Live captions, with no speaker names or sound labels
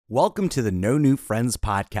Welcome to the No New Friends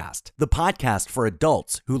podcast, the podcast for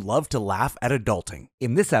adults who love to laugh at adulting.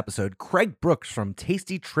 In this episode, Craig Brooks from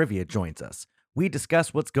Tasty Trivia joins us. We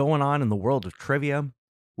discuss what's going on in the world of trivia.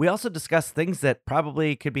 We also discuss things that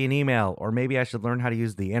probably could be an email, or maybe I should learn how to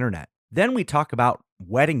use the internet. Then we talk about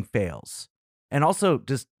wedding fails. And also,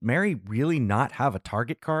 does Mary really not have a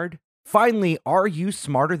Target card? Finally, are you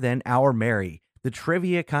smarter than our Mary? The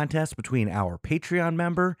trivia contest between our Patreon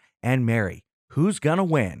member and Mary. Who's gonna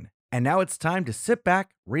win? And now it's time to sit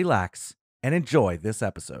back, relax, and enjoy this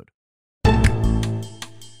episode.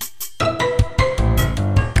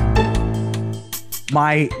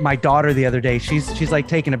 My daughter the other day, she's like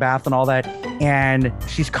taking a bath and all that, and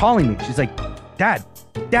she's calling me. She's like, Dad.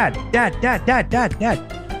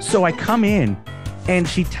 So I come in and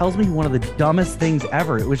she tells me one of the dumbest things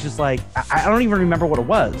ever. It was just like, I don't even remember what it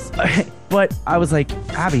was. But I was like,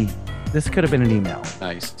 Abby, this could have been an email.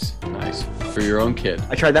 Nice. For your own kid.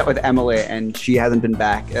 I tried that with Emily, and she hasn't been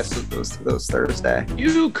back. Those Thursday.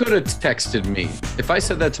 You could have texted me. If I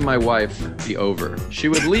said that to my wife, it'd be over. She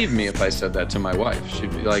would leave me if I said that to my wife.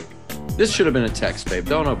 She'd be like, this should have been a text, babe.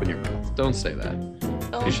 Don't open your mouth. Don't say that.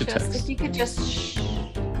 You should text. If you could just shh.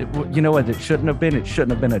 You know what it shouldn't have been? It shouldn't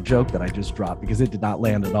have been a joke that I just dropped because it did not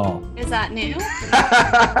land at all. Is that new?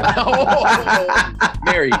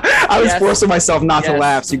 Mary. I was forcing myself not to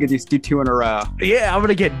laugh, so you could just do two in a row. Yeah, I'm going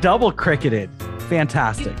to get double cricketed.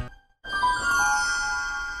 Fantastic.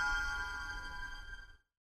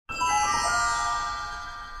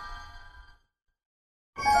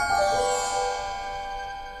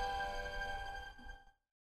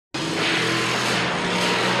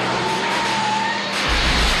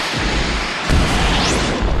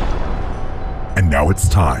 Now it's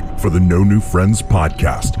time for the No New Friends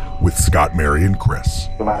podcast with Scott, Mary, and Chris.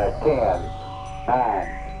 Come on at 10,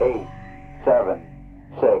 9, 8, 7,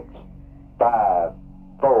 6, 5,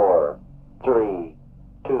 4, 3,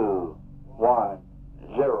 2, 1,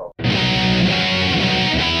 0.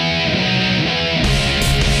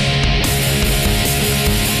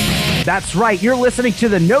 That's right. You're listening to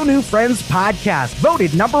the No New Friends podcast,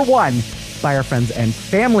 voted number 1 by our friends and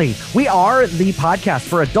family. We are the podcast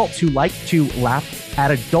for adults who like to laugh at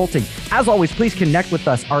adulting. As always, please connect with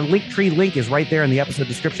us. Our Linktree link is right there in the episode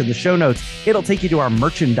description, the show notes. It'll take you to our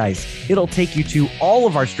merchandise. It'll take you to all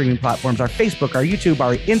of our streaming platforms, our Facebook, our YouTube,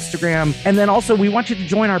 our Instagram. And then also, we want you to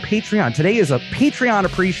join our Patreon. Today is a Patreon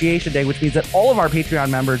Appreciation Day, which means that all of our Patreon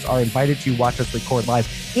members are invited to watch us record live.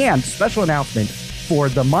 And special announcement for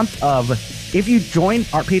the month of, if you join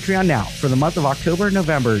our Patreon now, for the month of October and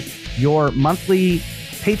November, your monthly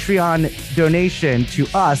Patreon donation to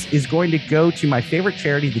us is going to go to my favorite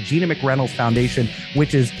charity, the Gina McReynolds Foundation,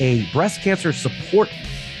 which is a breast cancer support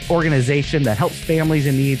organization that helps families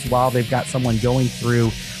in need while they've got someone going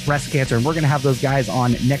through breast cancer. And we're going to have those guys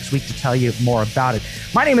on next week to tell you more about it.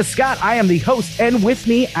 My name is Scott. I am the host. And with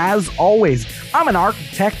me, as always, I'm an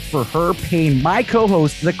architect for her pain. My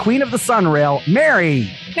co-host, the queen of the sunrail, Mary.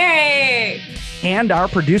 Hey! And our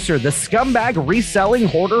producer, the scumbag reselling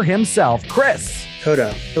hoarder himself, Chris.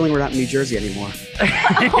 Kodo, feeling we're not in New Jersey anymore.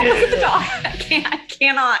 Oh my God. I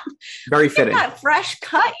cannot. Very Look at fitting. that fresh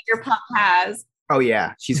cut your pup has. Oh,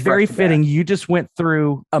 yeah. She's Very fresh to fitting. death. You just went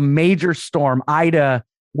through a major storm. Ida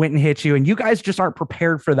went and hit you, and you guys just aren't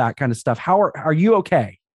prepared for that kind of stuff. How are you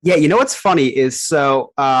okay? Yeah, you know what's funny is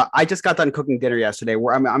I just got done cooking dinner yesterday.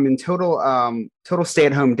 Where I'm in total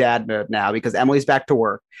stay-at-home dad mode now because Emily's back to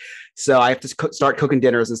work. So I have to start cooking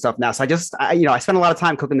dinners and stuff now. So I spent a lot of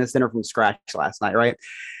time cooking this dinner from scratch last night, right?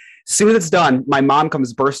 As soon as it's done, my mom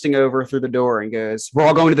comes bursting over through the door and goes, "We're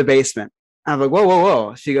all going to the basement." I'm like,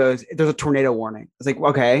 whoa. She goes, "There's a tornado warning." I was like,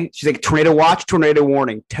 okay. She's like, "Tornado watch, tornado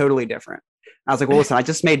warning." Totally different. I was like, well, listen, I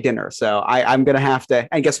just made dinner, so I'm going to have to,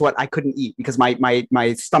 and guess what? I couldn't eat because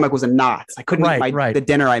my stomach was in knots. I couldn't eat the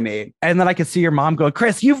dinner I made. And then I could see your mom going,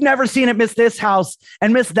 "Chris, you've never seen it miss this house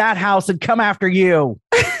and miss that house and come after you."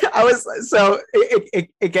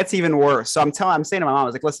 It gets even worse. So I'm saying to my mom, I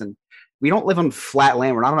was like, listen, we don't live on flat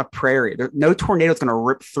land. We're not on a prairie. No tornado is going to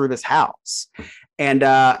rip through this house. And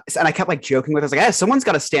I kept like joking with her. I was like, hey, someone's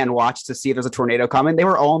got to stand watch to see if there's a tornado coming. They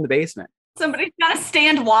were all in the basement. Somebody's got to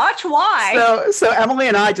stand watch. Why? So Emily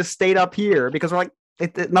and I just stayed up here because we're like,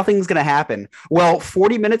 nothing's going to happen. Well,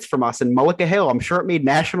 40 minutes from us in Mullica Hill, I'm sure it made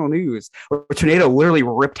national news, where a tornado literally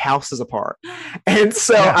ripped houses apart. And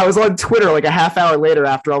so I was on Twitter like a half hour later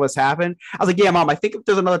after all this happened. I was like, yeah, Mom, I think if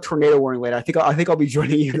there's another tornado warning later, I think I'll be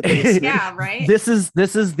joining you in the basement. Yeah, right. This is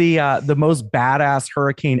the most badass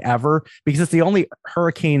hurricane ever because it's the only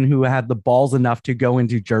hurricane who had the balls enough to go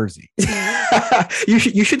into Jersey.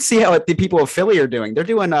 You should see how the people of Philly are doing. They're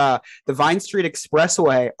doing the Vine Street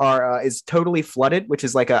Expressway is totally flooded, which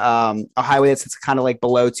is like a highway that's kind of like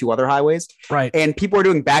below two other highways. Right. And people are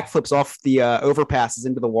doing backflips off the overpasses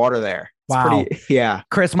into the water there. Wow. Yeah.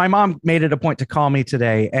 Chris, my mom made it a point to call me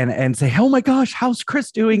today and say, oh my gosh, how's Chris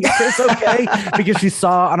doing? Is Chris okay? Because she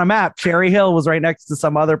saw on a map, Cherry Hill was right next to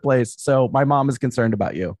some other place. So my mom is concerned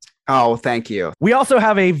about you. Oh, thank you. We also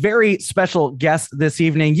have a very special guest this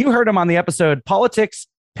evening. You heard him on the episode Politics,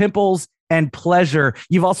 Pimples, and Pleasure.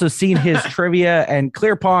 You've also seen his trivia and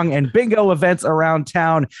clear pong and bingo events around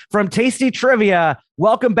town. From Tasty Trivia,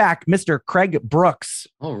 welcome back, Mr. Craig Brooks.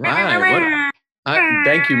 All right.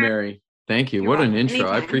 Thank you, Mary. Thank you. What an intro.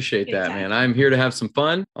 I appreciate that, man. I'm here to have some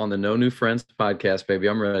fun on the No New Friends podcast, baby.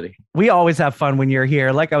 I'm ready. We always have fun when you're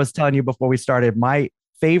here. Like I was telling you before we started, my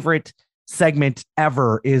favorite segment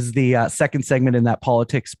ever is the second segment in that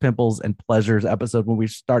Politics, Pimples, and Pleasures episode when we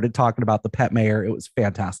started talking about the pet mayor. It was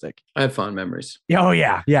fantastic. I have fond memories. Oh,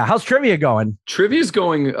 yeah. Yeah. How's trivia going? Trivia's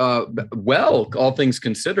going well, all things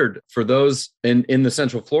considered. For those in the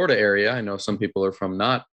Central Florida area, I know some people are from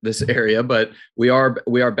not this area, but we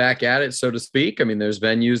are back at it, so to speak. I mean, there's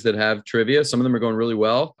venues that have trivia. Some of them are going really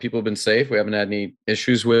well. People have been safe. We haven't had any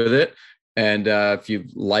issues with it. And if you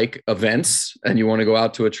like events and you want to go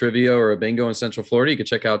out to a trivia or a bingo in Central Florida, you can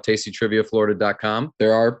check out tastytriviaflorida.com.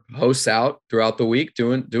 There are hosts out throughout the week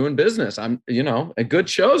doing business. And good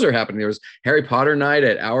shows are happening. There was Harry Potter night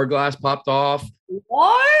at Hourglass popped off.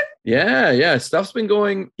 What? Yeah. Stuff's been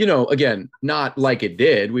going, again, not like it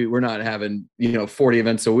did. We're not having, 40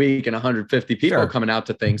 events a week and 150 people coming out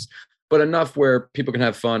to things, but enough where people can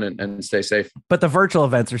have fun and stay safe. But the virtual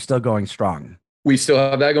events are still going strong. We still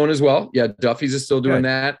have that going as well. Yeah, Duffy's is still doing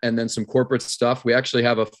that. And then some corporate stuff. We actually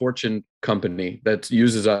have a Fortune company that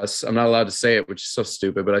uses us. I'm not allowed to say it, which is so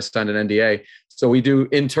stupid, but I signed an NDA. So we do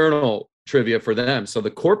internal trivia for them. So the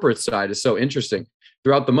corporate side is so interesting.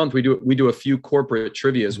 Throughout the month, we do a few corporate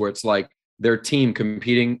trivias where it's like their team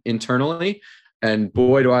competing internally. And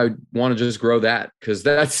boy, do I want to just grow that because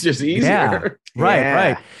that's just easier. Yeah,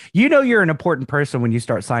 right. You're an important person when you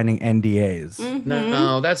start signing NDAs. Mm-hmm.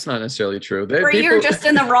 No, that's not necessarily true. You're just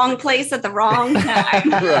in the wrong place at the wrong time.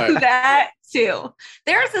 Right. That too.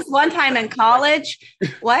 There's this one time in college.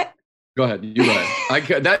 What? Go ahead. You go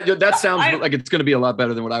ahead. That sounds like it's going to be a lot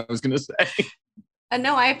better than what I was going to say.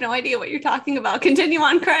 No, I have no idea what you're talking about. Continue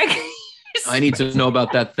on, Craig. I need to know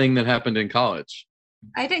about that thing that happened in college.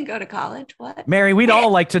 I didn't go to college. What? We'd all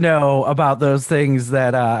like to know about those things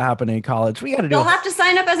that happen in college. We got to do. You'll have to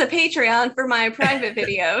sign up as a Patreon for my private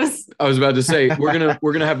videos. I was about to say we're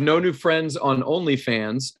gonna have No New Friends on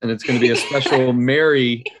OnlyFans, and it's gonna be a special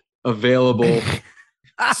Mary available,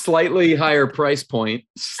 slightly higher price point.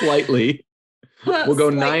 Slightly, we'll go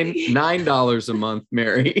 $9 a month,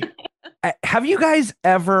 Mary. Have you guys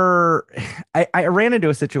ever? I ran into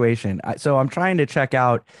a situation. So I'm trying to check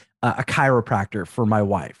out a chiropractor for my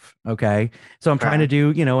wife. Okay. So I'm trying to do,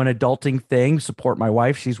 an adulting thing, support my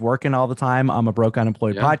wife. She's working all the time. I'm a broke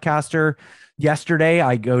unemployed podcaster. Yesterday,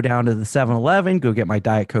 I go down to the 7-Eleven, go get my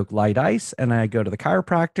Diet Coke Light Ice, and I go to the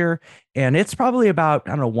chiropractor. And it's probably about,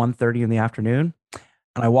 1:30 in the afternoon.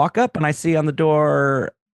 And I walk up and I see on the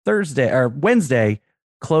door Wednesday,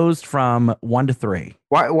 closed from 1 to 3.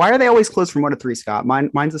 Why are they always closed from 1 to 3, Scott?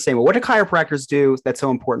 Mine's the same. What do chiropractors do that's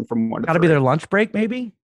so important from 1 to 3? Got to be their lunch break,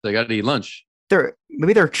 maybe? They got to eat lunch.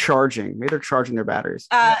 Maybe they're charging their batteries.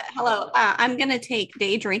 Hello. I'm gonna take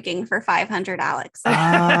day drinking for $500, Alex.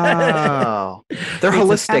 Oh, they're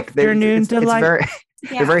holistic. Afternoon delight.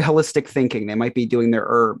 They're very holistic thinking. They might be doing their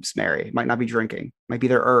herbs, Mary. Might not be drinking. Might be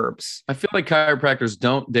their herbs. I feel like chiropractors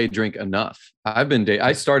don't day drink enough.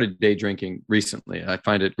 I started day drinking recently. I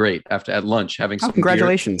find it great at lunch having some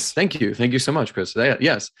congratulations. Beer. Thank you so much, Chris.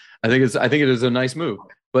 Yes, I think it is a nice move.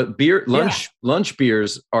 But lunch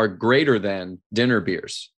beers are greater than dinner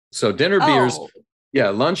beers. So beers,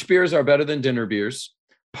 lunch beers are better than dinner beers.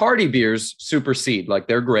 Party beers supersede, like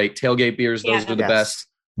they're great. Tailgate beers, those are the best.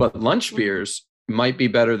 But lunch beers might be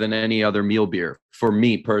better than any other meal beer for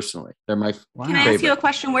me personally. They're my favorite. Can I ask you a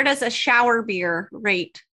question? Where does a shower beer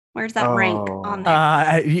rate? Where's that rank on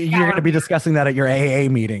there? You're going to be discussing that at your AA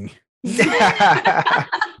meeting.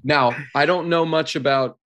 Now, I don't know much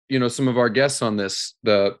about some of our guests on this,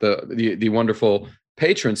 the wonderful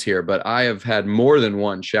patrons here, but I have had more than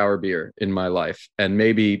one shower beer in my life, and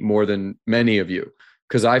maybe more than many of you,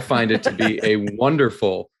 because I find it to be a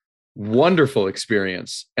wonderful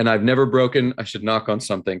experience. And I've never broken. I should knock on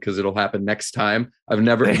something because it'll happen next time. I've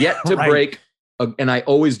never yet to break, and I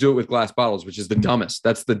always do it with glass bottles, which is the dumbest.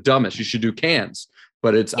 That's the dumbest. You should do cans,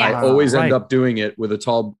 but I always end up doing it with a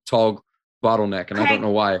tall bottleneck, and Craig, I don't know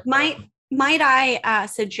why. might I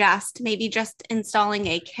suggest maybe just installing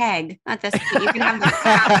a keg at this point? You can have the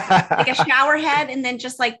tap, like a shower head, and then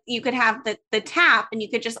just like you could have the tap, and you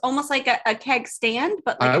could just almost like a keg stand.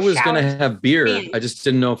 But like I was shower gonna have beer. stand. I just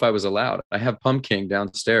didn't know if I was allowed. I have Pumpkin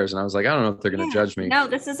downstairs, and I was like, I don't know if they're gonna judge me. No,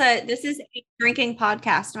 this is a drinking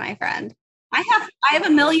podcast, my friend. I have a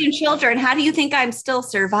million children. How do you think I'm still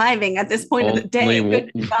surviving at this point of the day?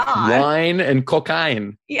 Good God. Wine and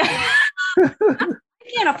cocaine. Yeah.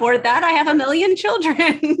 I can't afford that. I have a million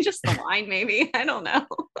children. Just the wine, maybe. I don't know.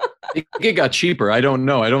 It got cheaper. I don't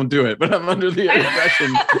know. I don't do it, but I'm under the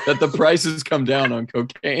impression that the prices come down on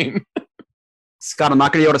cocaine. Scott, I'm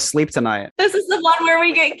not going to be able to sleep tonight. This is the one where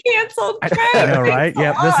we get canceled. I know, right?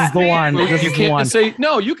 Yep, this is the one. This You is the one. can't say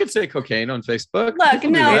no. You could say cocaine on Facebook. Look, You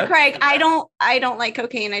can do no, that. Craig, I don't like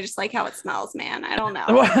cocaine. I just like how it smells, man. I don't know.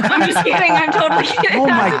 I'm just kidding. I'm totally kidding. Oh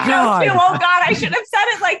my That's a joke, God. too. Oh God, I should have said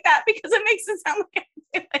it like that because it makes it sound like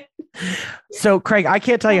I do it. So, Craig, I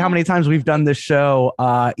can't tell you how many times we've done this show,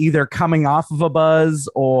 either coming off of a buzz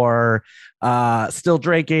or still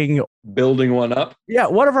drinking. Building one up. Yeah,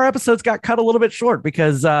 one of our episodes got cut a little bit short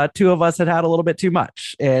because two of us had a little bit too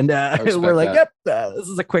much, and respect we're like, that. "Yep, this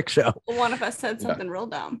is a quick show." One of us said something real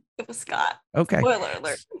dumb. It was Scott. Okay. Spoiler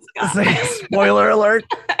alert. Scott. Spoiler alert.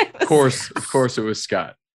 Of course, it was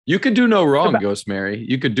Scott. You could do no wrong, Ghost Mary.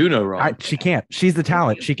 You could do no wrong. She can't. She's the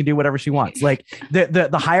talent. She can do whatever she wants. Like the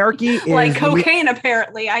hierarchy is Like cocaine,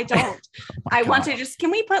 apparently. I don't. I want God. to just, can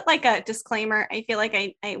we put like a disclaimer? I feel like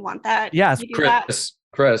I want that. Yes. Can you do that?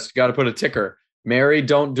 Chris, got to put a ticker. Mary,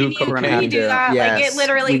 don't do Can cocaine. you do that? Yes, like it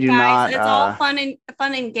literally, we do guys, not, it's all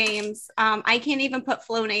fun and games. I can't even put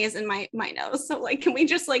Flonase in my nose. So like, can we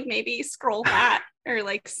just like maybe scroll that or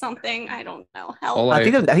like something? I don't know. Help. All I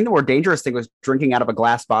think the more dangerous thing was drinking out of a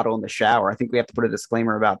glass bottle in the shower. I think we have to put a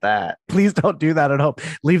disclaimer about that. Please don't do that at home.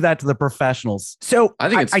 Leave that to the professionals. So I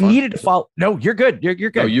think it's I fun. needed to follow. No, you're good. You're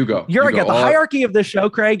good. No, you go. You're You good. go. The All- hierarchy of this show,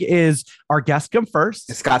 Craig, is our guest come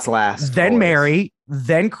first, Scott's last. then always. Mary,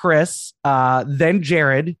 then Chris, then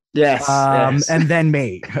Jared, Yes. yes. and then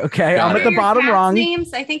me. Okay, Got I'm it. at the Your bottom cats' rung.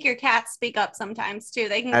 Names. I think your cats speak up sometimes too.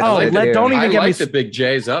 They can. I Oh, like let, it. don't even I get me. like the big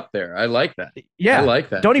J's up there. I like that. Yeah, I like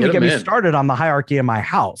that. don't even get them me in. started on the hierarchy in my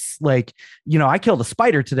house. Like, I killed a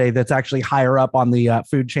spider today that's actually higher up on the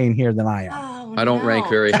food chain here than I am. Oh, I don't rank no.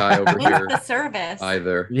 very high over What's here the service?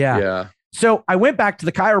 either. Yeah. Yeah. So I went back to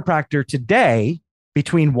the chiropractor today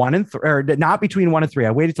between 1 and 3, or not between 1 and 3.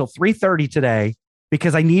 I waited till 3:30 today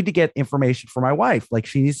because I need to get information for my wife. Like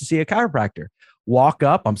she needs to see a chiropractor. Walk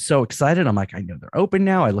up. I'm so excited. I'm like, I know they're open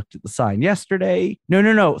now. I looked at the sign yesterday.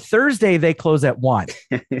 No. Thursday they close at 1.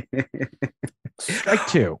 Strike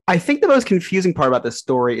 2. I think the most confusing part about this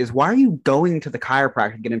story is why are you going to the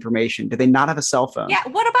chiropractor to get information? Do they not have a cell phone? Yeah.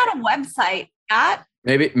 What about a website, Scott?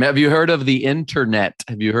 Maybe. Have you heard of the internet?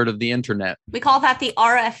 Have you heard of the internet? We call that the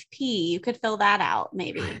RFP. You could fill that out,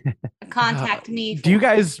 maybe. Contact me. Do you for-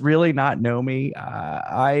 guys really not know me?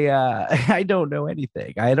 I don't know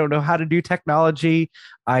anything. I don't know how to do technology.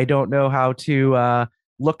 I don't know how to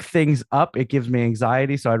look things up. It gives me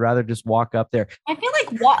anxiety, so I'd rather just walk up there. I feel like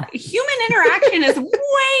human interaction is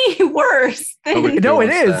way worse than No, it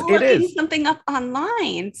is. that. It looking is. something up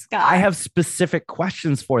online, Scott. I have specific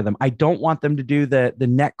questions for them. I don't want them to do the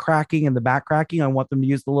neck cracking and the back cracking. I want them to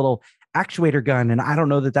use the little actuator gun, and I don't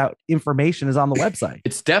know that information is on the website.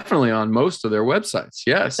 It's definitely on most of their websites.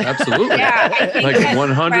 Yes, absolutely. Yeah, I think Like that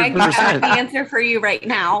 100%. Greg has the answer for you right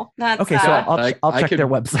now. That's Okay, so I'll I check could- their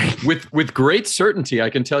website. With great certainty, I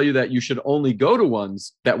can tell you that you should only go to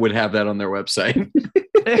ones that would have that on their website.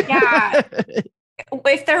 Yeah.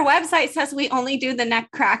 If their website says we only do the neck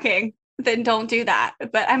cracking, then don't do that.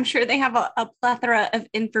 But I'm sure they have a plethora of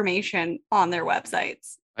information on their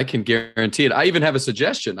websites. I can guarantee it. I even have a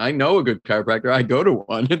suggestion. I know a good chiropractor. I go to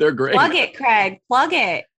one. They're great. Plug it, Craig. Plug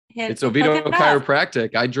it. It's Hook Oviedo it up.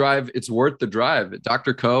 Chiropractic. I drive. It's worth the drive.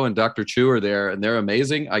 Dr. Ko and Dr. Chu are there, and they're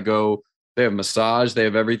amazing. I go. They have massage. They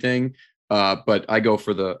have everything. But I go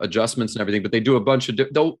for the adjustments and everything. But they do a bunch of.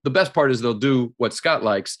 The best part is they'll do what Scott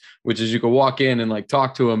likes, which is you can walk in and like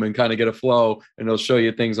talk to them and kind of get a flow, and they'll show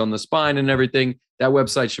you things on the spine and everything. That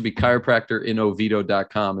website should be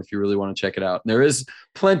chiropractorinOviedo.com if you really want to check it out. And there is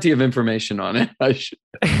plenty of information on it.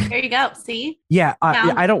 There you go. See? Yeah,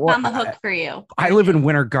 Found- I don't Found want. the hook for you. I live in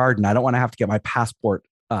Winter Garden. I don't want to have to get my passport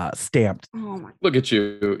stamped. Oh my. Look at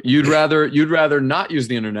you. You'd rather not use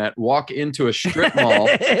the internet, walk into a strip mall,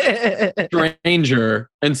 stranger,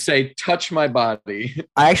 and say, touch my body.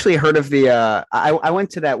 I actually heard of the I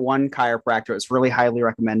went to that one chiropractor. It's really highly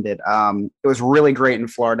recommended. It was really great in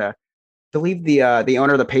Florida. I believe the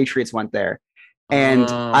owner of the Patriots went there. And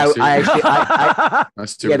I see. I actually, I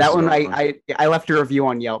see yeah, where that this one is going. I left a review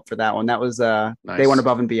on Yelp for that one. That was they Nice. went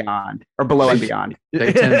above and beyond, or below and beyond.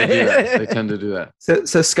 They tend to do that. They tend to do that. So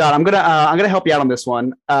Scott, I'm gonna help you out on this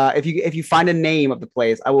one. If you find a name of the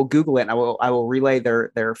place, I will Google it and I will relay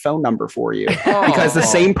their phone number for you, because the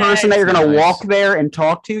same person that you're gonna walk there and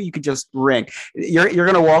talk to, you could just ring. You're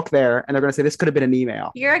gonna walk there and they're gonna say this could have been an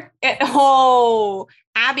email.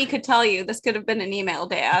 Abby could tell you this could have been an email,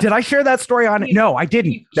 Dad. Did I share that story on it? No, I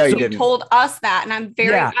didn't. No, you You didn't. told us that, and I'm very.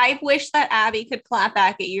 Yeah. I wish that Abby could clap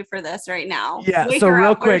back at you for this right now. Yeah, Wake so her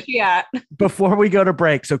real up. Where's quick- she at? Before we go to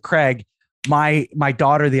break, so Craig, my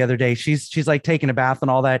daughter the other day, she's like taking a bath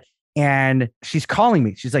and all that, and she's calling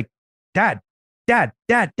me. She's like, Dad.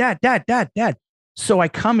 So I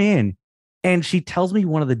come in and she tells me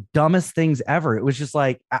one of the dumbest things ever. It was just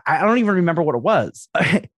like, I don't even remember what it was,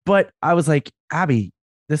 but I was like, Abby,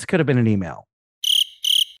 this could have been an email.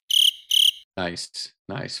 Nice.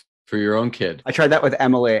 For your own kid. I tried that with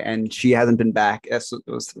Emily and she hasn't been back. It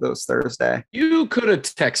was Thursday. You could have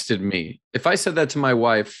texted me. If I said that to my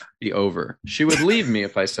wife, it'd be over. She would leave me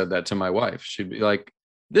if I said that to my wife. She'd be like,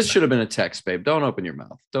 this should have been a text, babe. Don't open your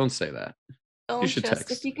mouth. Don't say that. Don't should just,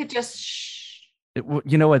 text. If you could just shh.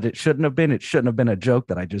 You know what? It shouldn't have been. It shouldn't have been a joke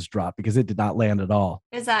that I just dropped, because it did not land at all.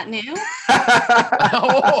 Is that new?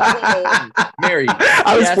 Mary.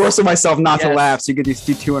 I was yes. forcing myself not to Yes. laugh, so you could just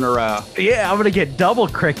do two in a row. Yeah, I'm gonna get double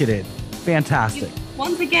cricketed. Fantastic.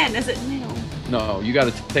 Once again, is it new? No, you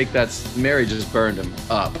got to take that. Mary just burned him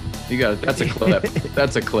up. You got to. That's a clip.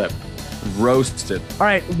 That's a clip. Roasted. All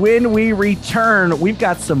right, when we return, we've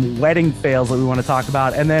got some wedding fails that we want to talk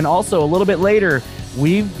about. And then also a little bit later,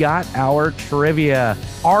 we've got our trivia.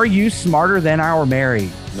 Are you smarter than our Mary?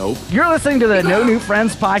 Nope. You're listening to the No New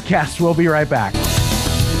Friends podcast. We'll be right back.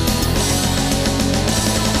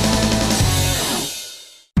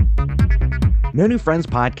 No New Friends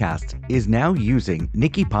podcast is now using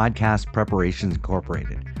Nikki Podcast Preparations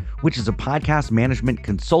Incorporated, which is a podcast management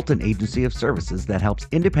consultant agency of services that helps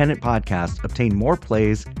independent podcasts obtain more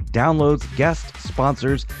plays, downloads, guests,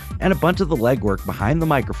 sponsors, and a bunch of the legwork behind the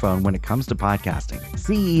microphone when it comes to podcasting.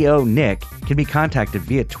 CEO Nick can be contacted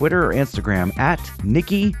via Twitter or Instagram at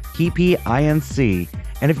NikkiPPINC.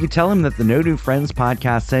 And if you tell him that the No New Friends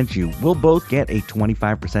podcast sent you, we'll both get a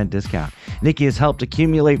 25% discount. Nikki has helped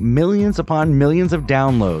accumulate millions upon millions of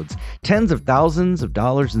downloads, tens of thousands of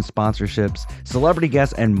dollars in sponsorships, celebrity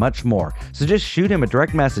guests, and much more. So just shoot him a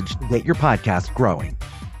direct message to get your podcast growing.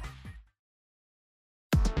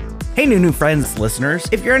 Hey, New Friends listeners,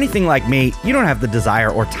 if you're anything like me, you don't have the desire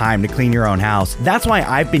or time to clean your own house. That's why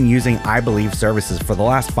I've been using I Believe services for the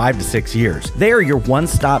last 5 to 6 years. They are your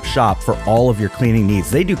one-stop shop for all of your cleaning needs.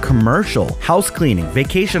 They do commercial, house cleaning,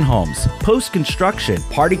 vacation homes, post-construction,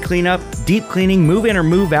 party cleanup, deep cleaning, move in or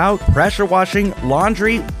move out, pressure washing,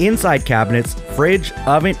 laundry, inside cabinets, fridge,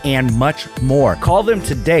 oven, and much more. Call them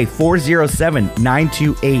today,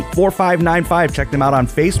 407-928-4595. Check them out on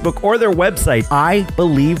Facebook or their website,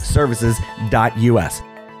 ibelieveservices.us. Do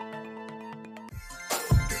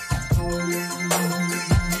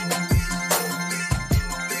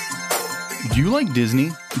you like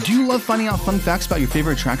Disney? Do you love finding out fun facts about your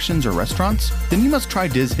favorite attractions or restaurants? Then you must try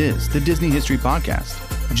Diz Hiz, the Disney History Podcast.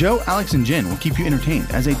 Joe, Alex, and Jen will keep you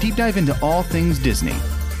entertained as they deep dive into all things Disney.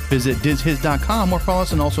 Visit DizHiz.com or follow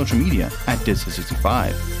us on all social media at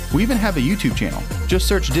DizHiz65. We even have a YouTube channel. Just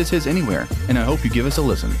search Diz Hiz anywhere, and I hope you give us a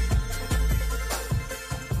listen.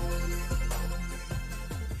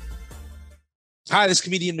 Hi, this is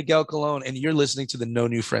comedian Miguel Colon, and you're listening to the No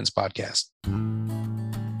New Friends podcast.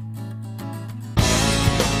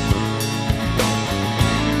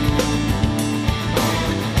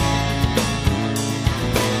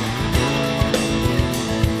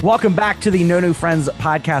 Welcome back to the No New Friends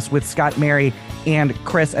podcast with Scott, Mary, and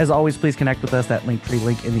Chris. As always, please connect with us. That Linktree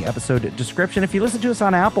link in the episode description. If you listen to us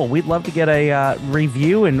on Apple, we'd love to get a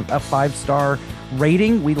review and a 5-star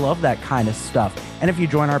rating. We love that kind of stuff. And if you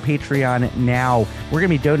join our Patreon now, we're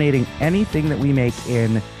going to be donating anything that we make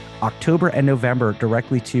in October and November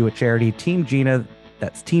directly to a charity, Team Gina.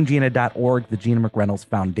 That's teamgina.org, the Gina McReynolds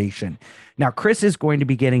Foundation. Now, Chris is going to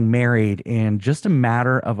be getting married in just a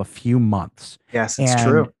matter of a few months. Yes, it's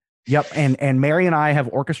true. Yep. And Mary and I have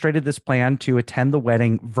orchestrated this plan to attend the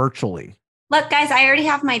wedding virtually. Look, guys, I already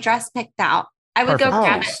have my dress picked out. I would go Perfect.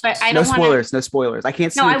 grab it, but I No don't want spoilers. No spoilers. I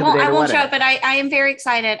can't see No, it I till the won't. day of I the won't wedding. show it, but I am very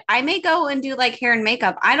excited. I may go and do like hair and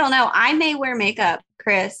makeup. I don't know. I may wear makeup,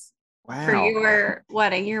 Chris, Wow. for your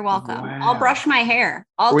wedding. You're welcome. Wow. I'll brush my hair.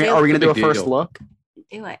 I'll Are we going to do a Big first deal. look?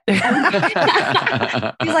 do it. He's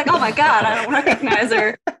like, oh my God, I don't recognize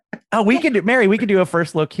her. Oh, we could do, Mary, we could do a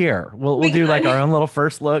first look here. We'll We do like could. our own little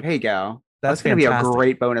first look. There you go. That's going to be a fantastic.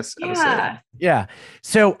 great bonus episode. Yeah. Yeah.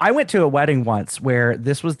 So I went to a wedding once where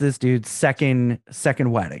this was this dude's second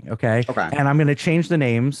wedding. Okay. Okay. And I'm going to change the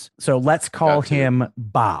names. So let's call Got to. him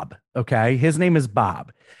Bob. Okay. His name is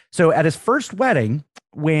Bob. So at his first wedding,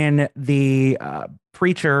 when the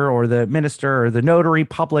preacher or the minister or the notary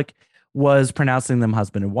public was pronouncing them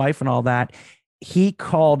husband and wife and all that, he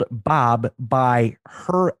called Bob by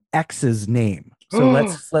her ex's name. So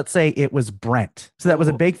let's say it was Brent. So that was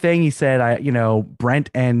a big thing. He said, Brent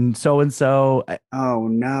and so. Oh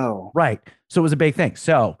no. Right. So it was a big thing.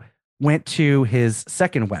 So went to his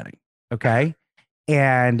second wedding. Okay.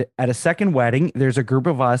 And at a second wedding, there's a group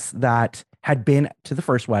of us that had been to the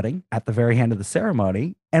first wedding at the very end of the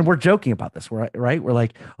ceremony. And we're joking about this, right? We're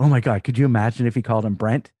like, oh my God, could you imagine if he called him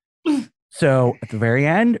Brent? So at the very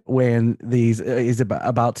end, when he's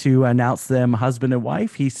about to announce them husband and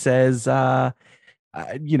wife, he says,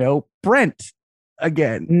 Brent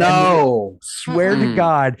again. No. Swear to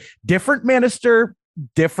God, different minister,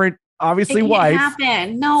 different, obviously, It can't wife,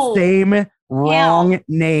 happen. No. same wrong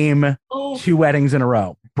name, Oh. 2 weddings in a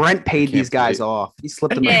row. Brent paid Can't these guys believe- off. He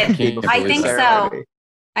slipped them He a did. key before I the think so. ceremony.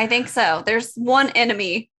 I think so. There's one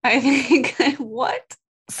enemy. I think. What?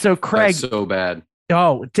 So Craig, That's so bad.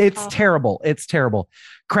 it's terrible. It's terrible.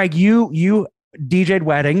 Craig, you DJ'd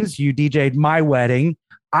weddings. You DJ'd my wedding.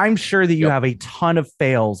 I'm sure that you Yep. have a ton of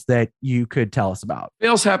fails that you could tell us about.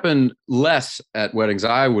 Fails happen less at weddings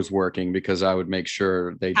I was working because I would make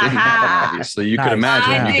sure they didn't Aha. happen. Obviously, you Nice. could imagine.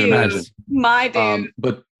 My You could dude. imagine. My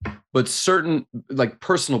dude. But certain like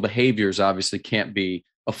personal behaviors obviously can't be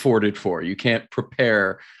afforded for. You can't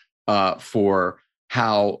prepare for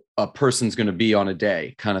how a person's going to be on a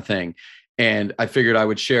day, kind of thing. And I figured I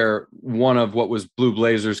would share one of what was Blue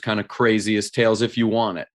Blazers' kind of craziest tales, if you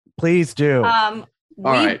want it. Please do.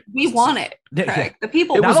 right. We want it. Craig. The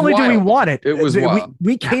people. It Not was only do we wild. want it, It was wild.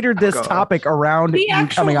 we catered this God. topic around we you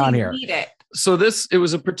actually coming on here. need it. So it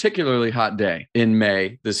was a particularly hot day in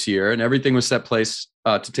May this year, and everything was set place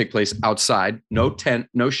to take place outside. No tent,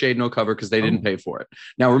 no shade, no cover because they didn't pay for it.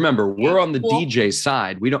 Now remember, we're on the Cool. DJ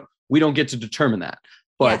side. We don't get to determine that.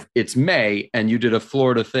 But Yeah. it's May, and you did a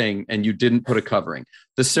Florida thing, and you didn't put a covering.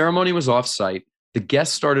 The ceremony was off-site. The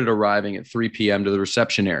guests started arriving at 3 p.m. to the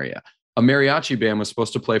reception area. A mariachi band was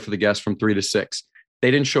supposed to play for the guests from 3 to 6.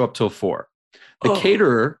 They didn't show up till 4. The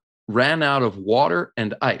caterer ran out of water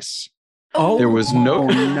and ice. Oh, There was Oh no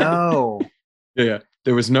no. Yeah,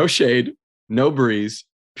 there was no shade, no breeze,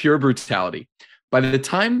 pure brutality. By the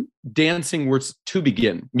time dancing was to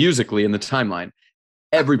begin musically in the timeline,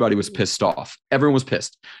 everybody was pissed off. Everyone was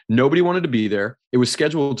pissed. Nobody wanted to be there. It was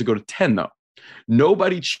scheduled to go to 10 though.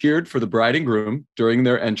 Nobody cheered for the bride and groom during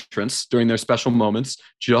their entrance, during their special moments,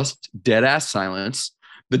 just dead ass silence.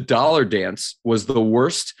 The dollar dance was the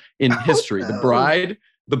worst in history. no.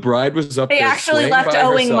 The bride was up They there actually swaying left by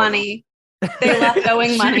owing herself. money. They left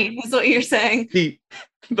owing money. Is what you're saying?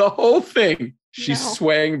 The whole thing, she's No.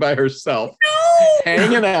 swaying by herself, No.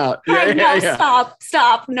 hanging out. Craig, no,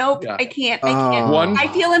 stop. Nope. Yeah. I can't. I can't. One- I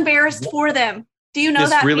feel embarrassed for them. Do you know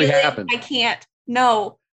This that really feeling? happened. I can't.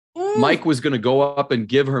 No. Mike was going to go up and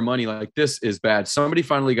give her money like, this is bad. Somebody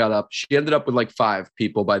finally got up. She ended up with like 5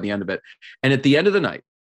 people by the end of it. And at the end of the night,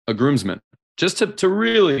 a groomsman, just to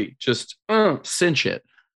really just cinch it.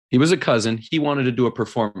 He was a cousin. He wanted to do a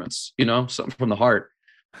performance, something from the heart.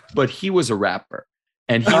 But he was a rapper.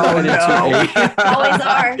 And he went into Always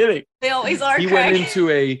are. I'm kidding. They always are. He Craig. went into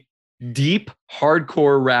a deep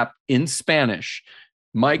hardcore rap in Spanish.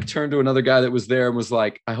 Mike turned to another guy that was there and was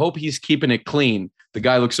like, I hope he's keeping it clean. The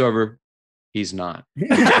guy looks over. He's not.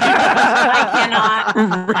 I cannot.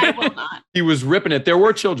 I will not. He was ripping it. There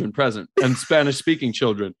were children present and Spanish speaking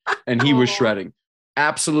children. And he was Oh. shredding.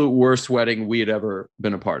 Absolute worst wedding we had ever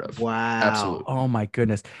been a part of. Wow. Absolutely. Oh my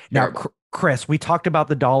goodness. Now, Terrible. Chris, we talked about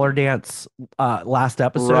the dollar dance last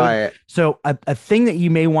episode. Right. So a thing that you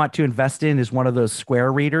may want to invest in is one of those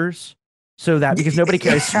square readers, so that because nobody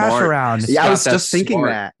carries cash Smart. around. Yeah, I was Scott, just that's thinking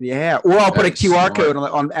smart. that. Yeah. Or I'll put a That's QR smart. code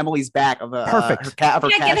on Emily's back of Perfect. her of her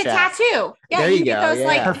Yeah, cash get a app. tattoo. Yeah, There you you can go, get those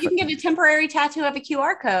yeah. you can get a temporary tattoo of a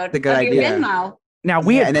QR code That's a good of your idea. Venmo. Now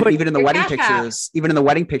we Yeah, had and then put even in the your wedding Cash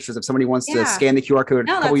App. pictures, if somebody wants Yeah. to scan the QR code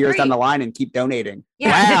No, a couple that's years down great. the line and keep donating.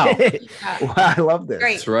 Yeah. Wow. Yeah. Wow, I love this.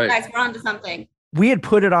 Great. That's right. Guys, we're on to something. we had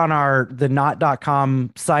put it on the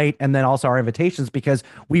not.com site and then also our invitations because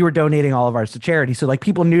we were donating all of ours to charity. So like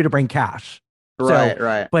people knew to bring cash. Right,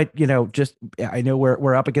 right. But just I know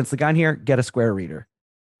we're up against the gun here. Get a square reader.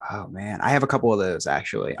 Oh man, I have a couple of those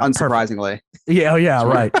actually. Unsurprisingly. Yeah, yeah,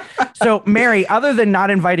 right. So Mary, other than not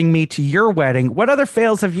inviting me to your wedding, what other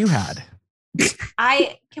fails have you had?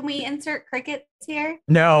 Can we insert crickets here?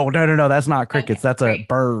 No. That's not crickets. Okay, That's a great.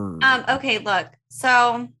 bird. Okay, look.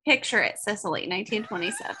 So picture it, Sicily,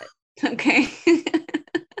 1927. Okay.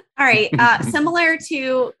 All right. Similar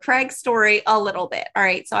to Craig's story a little bit. All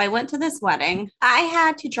right. So I went to this wedding. I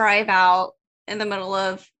had to drive out in the middle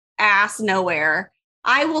of ass nowhere.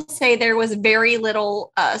 I will say there was very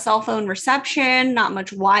little cell phone reception, not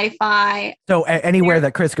much Wi-Fi. So anywhere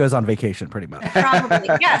that Chris goes on vacation, pretty much. Probably.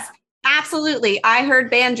 Yes, absolutely. I heard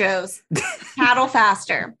banjos, paddle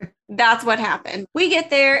faster. That's what happened. We get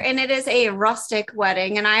there and it is a rustic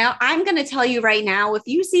wedding. And I'm going to tell you right now, if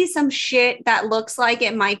you see some shit that looks like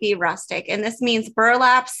it might be rustic, and this means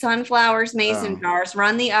burlap, sunflowers, mason jars,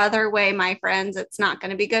 run the other way, my friends. It's not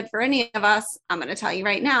going to be good for any of us. I'm going to tell you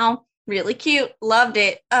right now. Really cute. Loved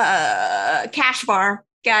it. Cash bar.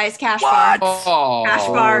 Guys, cash bar. Oh. Cash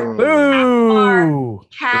bar. Boo.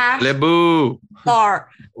 Cash Le boo. bar.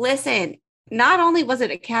 Listen, not only was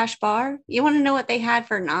it a cash bar, you want to know what they had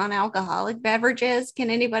for non-alcoholic beverages?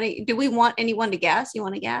 Do we want anyone to guess? You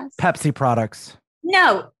want to guess? Pepsi products.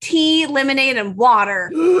 No, tea, lemonade, and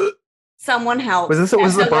water. Someone help. Was this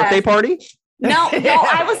a birthday party? No,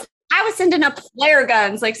 I was sending up flare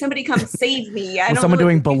guns. Like, somebody come save me. Was someone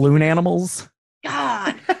doing balloon animals?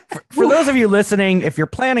 God. For those of you listening, if you're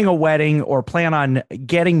planning a wedding or plan on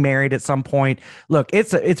getting married at some point, look,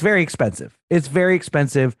 it's very expensive. It's very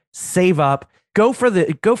expensive. Save up. Go for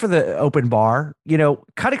the open bar.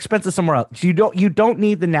 Cut expenses somewhere else. You don't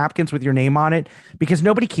need the napkins with your name on it because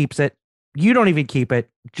nobody keeps it. You don't even keep it.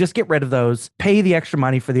 Just get rid of those. Pay the extra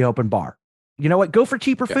money for the open bar. You know what? Go for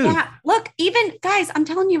cheaper food. Yeah. Look, even guys, I'm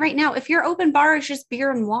telling you right now, if your open bar is just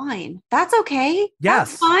beer and wine, that's okay.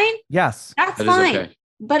 Yes. That's fine. Yes. That's That is fine. okay.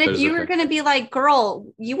 But That if is you were okay. going to be like, girl,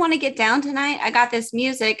 you want to get down tonight? I got this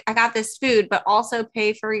music. I got this food, but also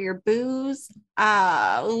pay for your booze.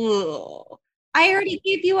 I already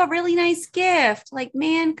gave you a really nice gift. Like,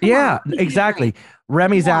 man, come Yeah, on. exactly.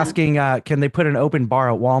 Remy's Come on. asking, can they put an open bar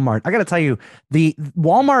at Walmart? I got to tell you, the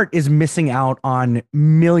Walmart is missing out on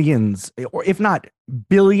millions, or if not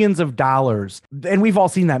billions of dollars. And we've all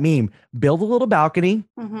seen that meme. Build a little balcony,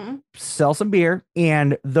 Mhm. sell some beer,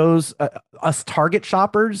 and those us Target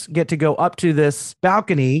shoppers get to go up to this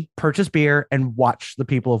balcony, purchase beer, and watch the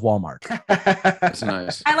people of Walmart. That's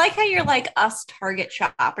nice. I like how you're like us Target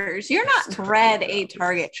shoppers. You're not bred a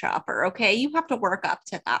Target shopper, okay? You have to work up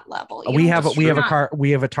to that level. You We don't have just- we have a not- car.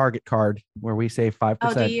 We have a Target card where we save 5%.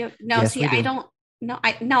 Oh, do you? No, Yes, see, we do. I don't.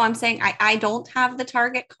 No, I'm saying I don't have the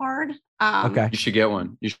Target card. Okay. You should get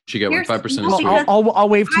one. You should get one. Here's- 5% no, is because- cheap. I'll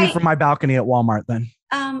wave to you I- from my balcony at Walmart then.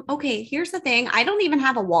 Okay, here's the thing. I don't even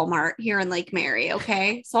have a Walmart here in Lake Mary,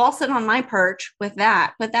 okay? So I'll sit on my perch with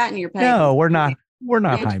that. Put that in your bag. No, we're not. We're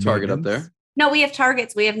not Yeah, high Target up maintenance. there. No, we have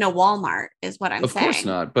Targets. We have no Walmart, is what I'm Of saying. course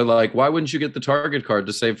not. But like, why wouldn't you get the Target card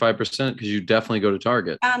to save 5%? Because you definitely go to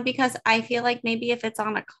Target. Because I feel like maybe if it's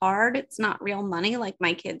on a card, it's not real money like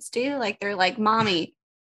my kids do. Like, they're like, Mommy,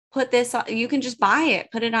 put this on. You can just buy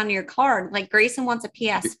it, put it on your card. Like, Grayson wants a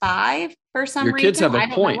PS5 for some Your reason. kids have I a don't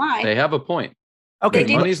know point. why. They have a point. Okay, They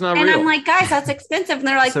do. Money's not And real. I'm like, guys, that's expensive. And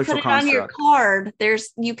they're like, Social put it on your construct. card.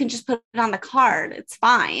 You can just put it on the card. It's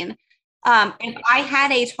fine. If I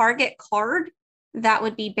had a Target card, that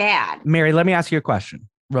would be bad. Mary, let me ask you a question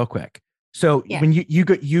real quick. So Yeah. when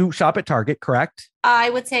you shop at Target, correct?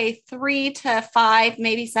 I would say 3 to 5,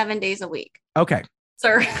 maybe 7 days a week. Okay.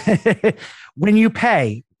 Sir. When you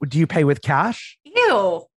pay, do you pay with cash?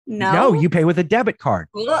 Ew. No. No, you pay with a debit card.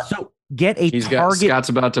 Ugh. So get a Target Scott's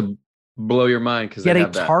about to blow your mind because they get a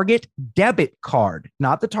have that. Target debit card,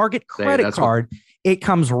 not the Target credit that's what- card. It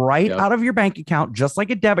comes right Yep. out of your bank account, just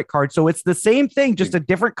like a debit card. So it's the same thing, just a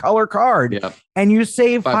different color card, Yeah. and you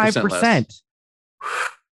save 5% 5%.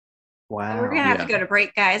 Wow. We're gonna have Yeah. to go to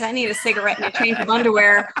break, guys. I need a cigarette and a change of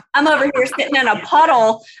underwear. I'm over here sitting in a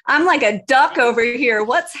puddle. I'm like a duck over here.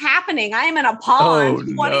 What's happening? I am in a pond.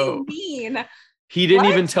 Oh, What do no. you mean? He didn't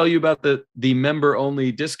What? even tell you about the member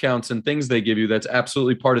only discounts and things they give you. That's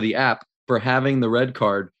absolutely part of the app. For having the red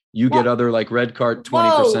card, you get Well- other like red card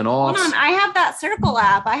 20% Whoa, off. hold on. I have that Circle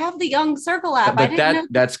app. I have the Young Circle app. I But didn't know.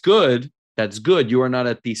 that's good. That's good. You are not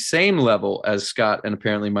at the same level as Scott and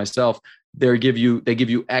apparently myself. They give you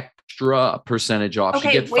extra percentage off.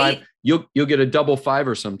 Okay, you get wait. 5. You'll get a double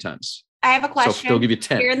 5 sometimes. I have a So question. they'll give you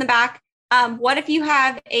 10. Here in the back. What if you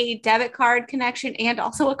have a debit card connection and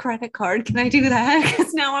also a credit card? Can I do that?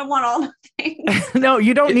 Because now I want all the things. No,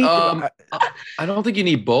 you don't need. I don't think you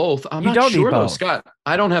need both. I'm You not don't need sure though, both. Scott.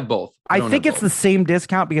 I don't have both. I don't think have it's both. the same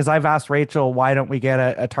discount because I've asked Rachel, why don't we get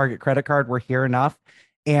a Target credit card? We're here enough.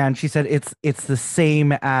 and she said it's the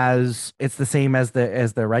same as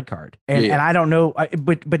the red card. And Yeah. and I don't know,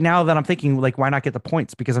 but now that I'm thinking, like, why not get the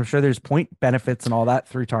points? Because I'm sure there's point benefits and all that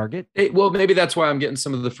through Target. Well, maybe that's why I'm getting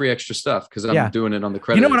some of the free extra stuff, because I'm doing it on the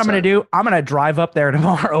credit. You know what I'm going to do? I'm going to drive up there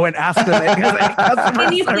tomorrow and ask them.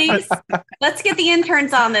 Can you please? Let's get the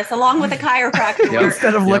interns on this along with a chiropractor. Yep.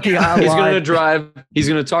 Instead of looking online. He's going to drive. He's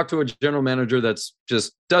going to talk to a general manager that's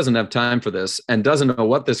just doesn't have time for this and doesn't know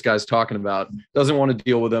what this guy's talking about. Doesn't want to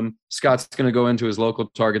deal with him. Scott's going to go into his local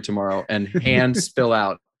Target tomorrow and hand fill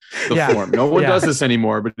out the form. No one does this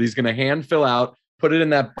anymore, but he's going to hand fill out, put it in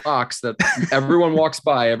that box that everyone walks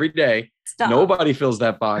by every day. Stop. Nobody fills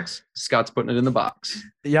that box. Scott's putting it in the box.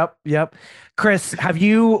 Yep. Chris, have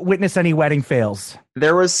you witnessed any wedding fails?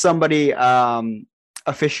 There was somebody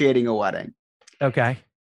officiating a wedding. Okay.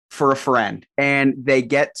 For a friend, and they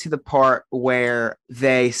get to the part where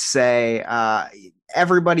they say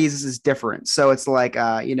everybody's is different. So it's like,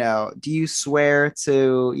 do you swear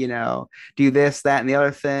to, do this, that, and the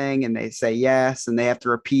other thing? And they say yes, and they have to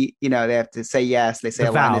repeat, they have to say yes. They say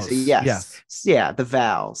The a line, they vows. say yes. Yes. Yeah, the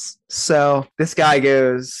vows. So this guy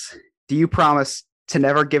goes, do you promise to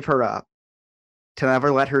never give her up, to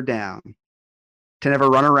never let her down, to never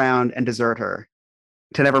run around and desert her,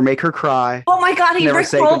 to never make her cry? Oh my God, he never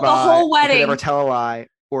say rickrolled the goodbye, whole to wedding. never tell a lie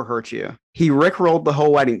or hurt you. He rickrolled the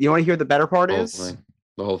whole wedding. You want to hear the better part The whole is? thing.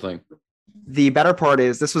 The whole thing. The better part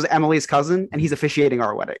is this was Emily's cousin, and he's officiating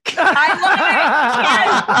our wedding. I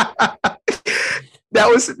love it.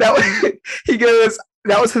 Yes. that was he goes,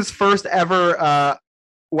 that was his first ever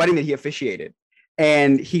wedding that he officiated.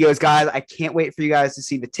 And he goes, guys, I can't wait for you guys to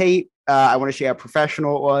see the tape. I want to show you how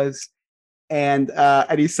professional it was. And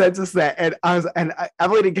he sends us that, and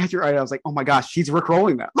Emily didn't catch it right. I was like, oh my gosh, she's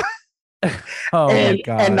rickrolling them. Oh and, my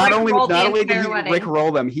God. and not only Rickrolled the did he entire wedding.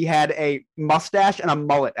 rickroll them, he had a mustache and a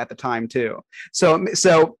mullet at the time too. So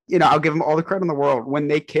I'll give him all the credit in the world. When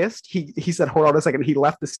they kissed, he said, hold on a second. He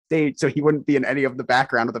left the stage so he wouldn't be in any of the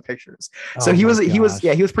background of the pictures. So Oh he my was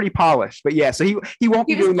gosh. pretty polished. But yeah, so he won't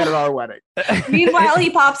be He was- doing that at our wedding. Meanwhile,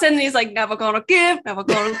 he pops in and he's like, never gonna give. In the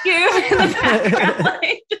background.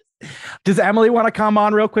 Like, Does Emily want to come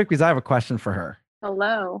on real quick? Because I have a question for her.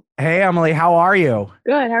 Hello. Hey, Emily, how are you?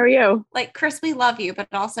 Good. How are you? like, Chris, we love you, but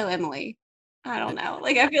also Emily. I don't know.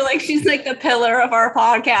 Like, I feel like she's like the pillar of our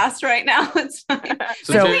podcast right now. It's fine.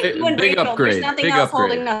 So- Between you and big Rachel, upgrade. there's nothing Big else upgrade.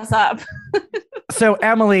 holding us up. So,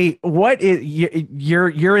 Emily, what is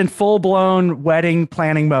you're in full blown wedding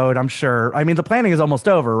planning mode? I'm sure. I mean, the planning is almost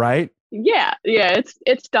over, right? Yeah.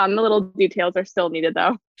 It's done. The little details are still needed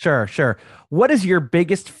though. Sure. What is your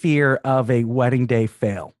biggest fear of a wedding day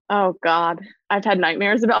fail? Oh God, I've had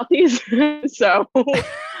nightmares about these. So,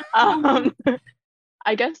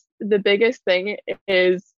 I guess the biggest thing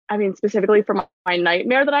is, specifically for my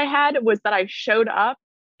nightmare that I had was that I showed up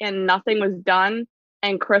and nothing was done,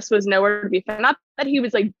 and Chris was nowhere to be found. Not that he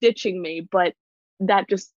was like ditching me, but that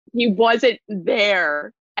just he wasn't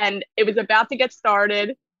there, and it was about to get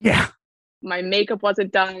started. Yeah. My makeup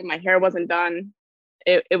wasn't done, my hair wasn't done.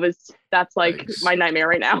 That's like Thanks. my nightmare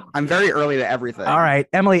right now. I'm very early to everything. All right,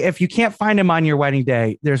 Emily, if you can't find him on your wedding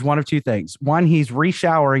day, there's one of two things. One, he's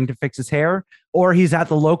re-showering to fix his hair, or he's at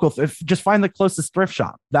the local, just find the closest thrift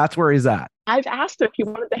shop. That's where he's at. I've asked if he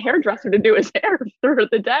wanted the hairdresser to do his hair through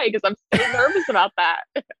the day because I'm so nervous about that.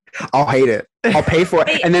 I'll hate it. I'll pay for it.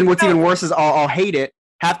 Wait, And then what's no. even worse is I'll hate it,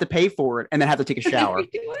 have to pay for it, and then have to take a shower. Redo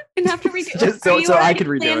it and have to redo it. Just Are you so I already could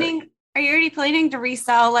redo it. planning- Are you already planning to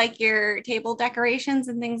resell like your table decorations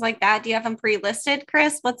and things like that? Do you have them pre-listed,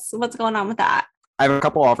 Chris? What's going on with that? I have a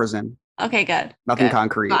couple offers in. Okay, good. Nothing Good.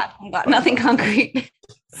 concrete. I'm glad. Nothing concrete.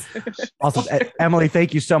 Awesome. Emily,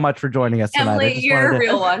 thank you so much for joining us tonight. I Emily, just you're a wanted to-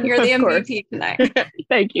 real one. You're the Of course. MVP tonight.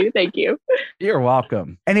 Thank you. You're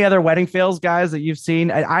welcome. Any other wedding fails, guys, that you've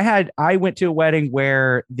seen? I went to a wedding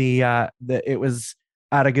where it was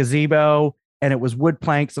at a gazebo and it was wood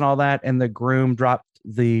planks and all that, and the groom dropped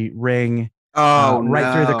the ring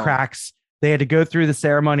right through the no. cracks. They had to go through the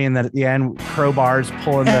ceremony, and then at the end, crowbars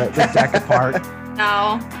pulling the deck apart.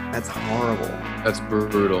 No. That's horrible. That's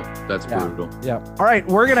brutal. That's Yeah. brutal. Yeah. All right,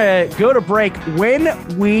 we're gonna go to break. When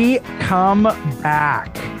we come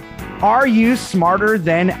back, are you smarter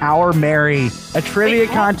than our Mary? A trivia Wait,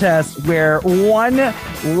 what? contest where one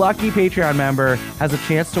lucky Patreon member has a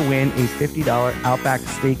chance to win a $50 Outback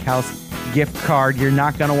Steakhouse gift card. You're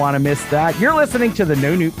not gonna want to miss that. You're listening to the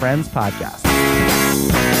No New Friends podcast.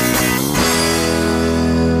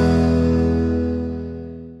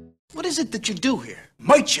 What is it that you do here?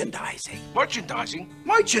 Merchandising. Merchandising?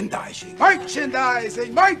 Merchandising.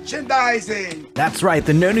 Merchandising. Merchandising. That's right.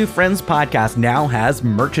 The No New Friends podcast now has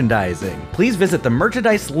merchandising. Please visit the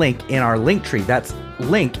merchandise link in our link tree. That's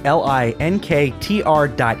link,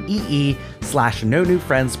 linktr.ee/No New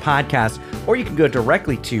Friends podcast, or you can go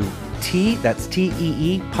directly to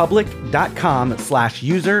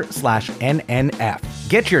public.com/user/NNF.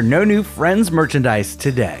 Get your No New Friends merchandise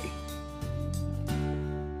today.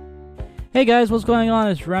 Hey guys, what's going on?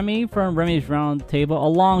 It's Remy from Remy's Round Table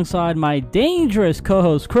alongside my dangerous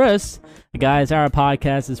co-host Chris. Guys, our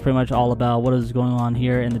podcast is pretty much all about what is going on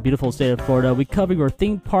here in the beautiful state of Florida. We cover your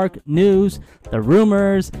theme park news, the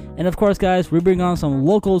rumors, and of course, guys, we bring on some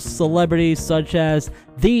local celebrities such as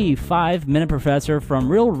the 5-Minute Professor from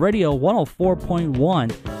Real Radio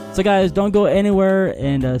 104.1. So guys, don't go anywhere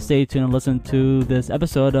and stay tuned and listen to this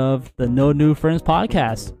episode of the No New Friends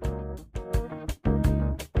podcast.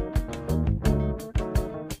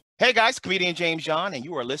 Hey guys, comedian James John, and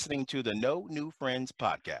you are listening to the No New Friends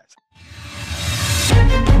podcast.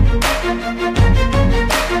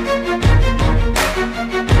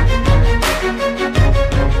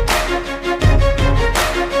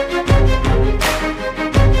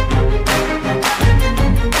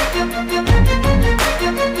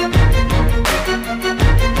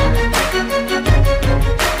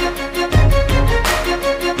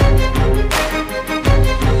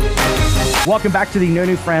 Welcome back to the No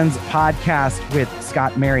New Friends podcast with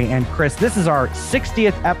Scott, Mary, and Chris. This is our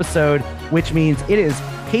 60th episode, which means it is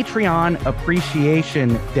Patreon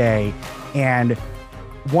Appreciation Day. And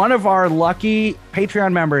one of our lucky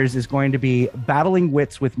Patreon members is going to be battling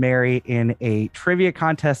wits with Mary in a trivia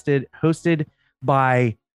contest hosted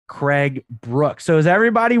by Craig Brooks. So is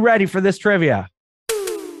everybody ready for this trivia?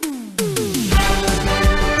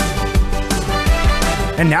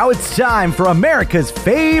 And now it's time for America's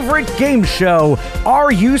favorite game show,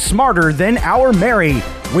 Are You Smarter Than Our Mary?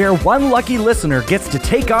 Where one lucky listener gets to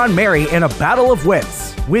take on Mary in a battle of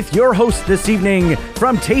wits. With your host this evening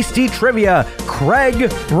from Tasty Trivia,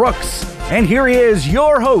 Craig Brooks. And here he is,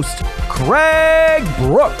 your host, Craig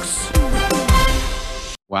Brooks.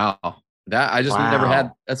 Wow.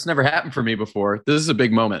 That's never happened for me before. This is a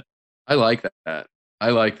big moment. I like that.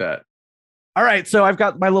 All right, so I've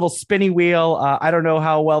got my little spinny wheel. I don't know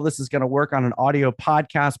how well this is going to work on an audio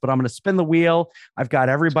podcast, but I'm going to spin the wheel. I've got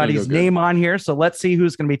everybody's name on here, so let's see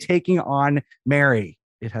who's going to be taking on Mary.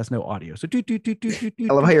 It has no audio, so do.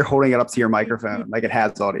 I love how you're holding it up to your microphone like it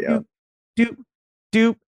has audio. Do.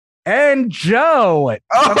 And Joe.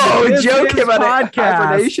 Oh, Joe came out of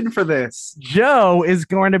hibernation for this. Joe is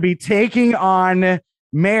going to be taking on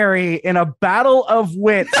Mary in a battle of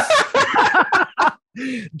wits.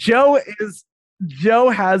 Joe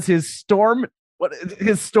has his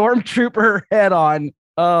stormtrooper head on.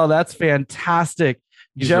 Oh, that's fantastic.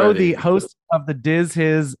 He's Joe, ready. the host of the Diz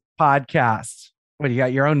His podcast. What, you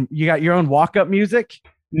got your own walk-up music?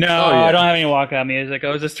 No, I don't have any walk-up music. I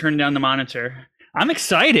was just turning down the monitor. I'm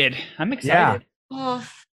excited. Yeah. Oh,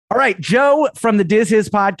 All right, Joe from the Diz His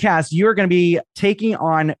podcast, you're going to be taking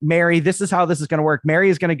on Mary. This is how this is going to work. Mary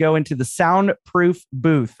is going to go into the soundproof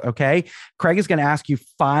booth, okay? Craig is going to ask you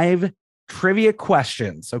 5 trivia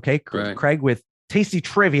questions, okay? Right. Craig with Tasty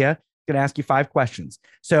Trivia is going to ask you 5 questions.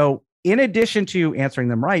 So in addition to answering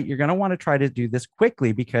them right, you're going to want to try to do this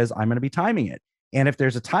quickly because I'm going to be timing it. And if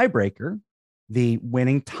there's a tiebreaker, the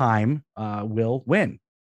winning time will win.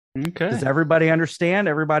 Okay. Does everybody understand?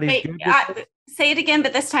 Everybody's good? Say it again,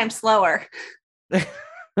 but this time slower.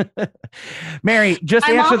 Mary, just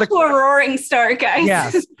I'm answer off to a roaring start, guys.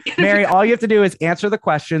 Yes. Mary, all you have to do is answer the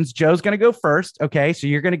questions. Joe's going to go first. Okay. So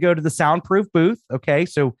you're going to go to the soundproof booth. Okay.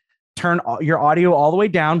 So turn your audio all the way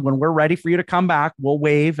down. When we're ready for you to come back, we'll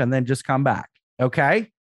wave and then just come back. Okay.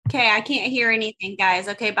 Okay, I can't hear anything, guys.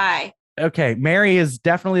 Okay, bye. Okay. Mary is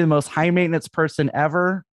definitely the most high maintenance person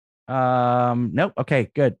ever. Nope. Okay,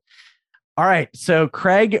 good. All right. So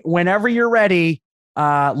Craig, whenever you're ready,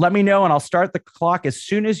 let me know and I'll start the clock as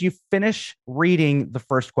soon as you finish reading the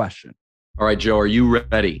first question. All right, Joe, are you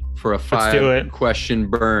ready for a 5-question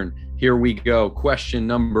burn? Here we go. Question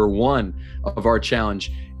number 1 of our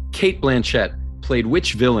challenge. Cate Blanchett played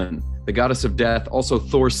which villain, the goddess of death, also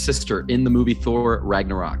Thor's sister in the movie Thor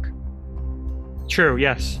Ragnarok? True,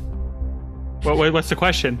 yes. What's the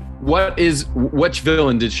question? Which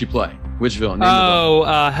villain did she play? Which villain?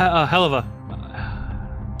 Helva.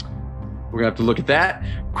 We're going to have to look at that.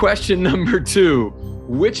 Question number 2.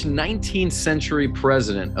 Which 19th century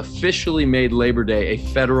president officially made Labor Day a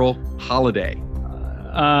federal holiday?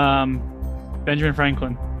 Benjamin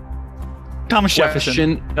Franklin. Thomas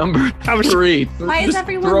Jefferson. Question number 3. Why is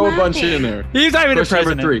everyone throw laughing? a bunch in there. He's not even a Question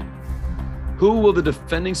president. number 3. Who will the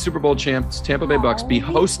defending Super Bowl champs Tampa Bay Bucks be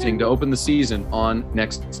hosting to open the season on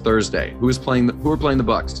next Thursday? Who are playing the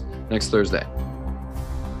Bucks next Thursday?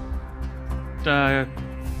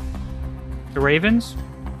 The Ravens?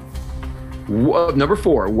 Number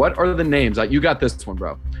 4. What are the names? You got this one,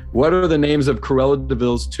 bro. What are the names of Cruella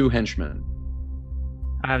DeVille's 2 henchmen?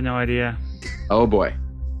 I have no idea. Oh boy,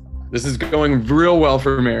 this is going real well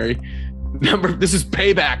for Mary. This is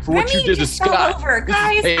payback for what you did to Scott. Over.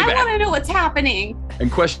 Guys, I want to know what's happening.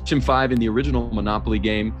 And question 5, in the original Monopoly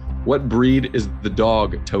game, what breed is the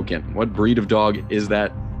dog Token? What breed of dog is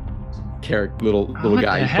that character, little guy? What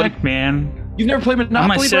the heck, man? You've never played Monopoly, I'm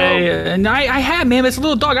gonna say, bro? and I have, man. But it's a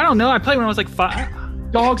little dog. I don't know. I played when I was like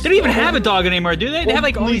 5. Dogs. They don't even have a dog anymore, do they? They have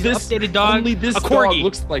like all these updated dogs. Only this a corgi. dog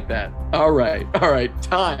looks like that. All right.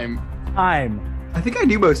 Time. I think I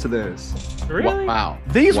knew most of those. Really? Wow.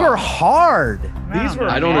 These were hard.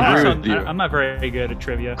 I don't agree with you. I'm not very good at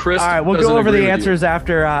trivia. Chris, all right, we'll doesn't go over agree the with answers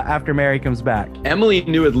after Mary comes back. Emily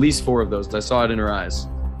knew at least 4 of those. I saw it in her eyes.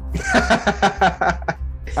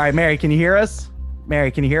 All right, Mary, can you hear us?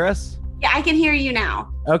 Mary, can you hear us? Yeah, I can hear you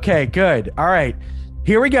now. Okay, good. All right,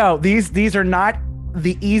 here we go. These are not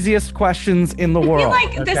the easiest questions in the world. I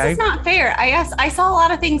feel like this is not fair. I saw a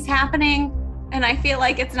lot of things happening, and I feel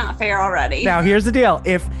like it's not fair already. Now, here's the deal.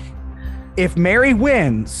 If Mary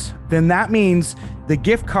wins, then that means the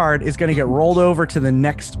gift card is going to get rolled over to the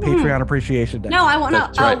next Patreon Appreciation Day. No, I want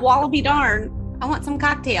a wallaby darn. I want some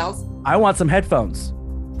cocktails. I want some headphones.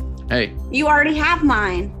 Hey. You already have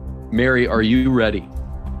mine. Mary, are you ready?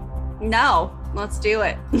 No, let's do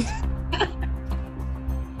it.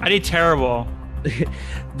 I did terrible.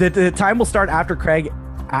 The time will start after Craig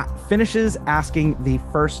finishes asking the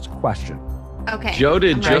first question. Okay. Joe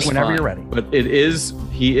did just whenever fine, you're ready. but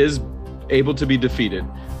he is able to be defeated.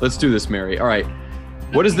 Let's do this, Mary. All right.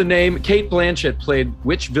 What is the name? Cate Blanchett played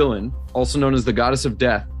which villain, also known as the Goddess of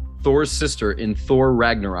Death, Thor's sister in Thor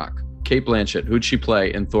Ragnarok? Cate Blanchett. Who'd she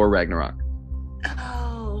play in Thor Ragnarok?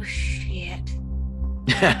 Oh shit.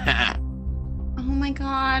 Oh my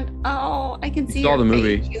god. Oh, I can see saw her the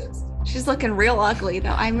movie. face. She's looking real ugly though.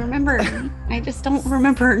 I remember. I just don't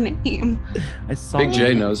remember her name. I saw. Big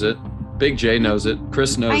J knows it. Big J knows it.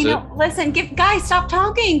 Chris knows I know. it. Listen, guys, stop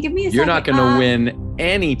talking. Give me a second. You're not going to win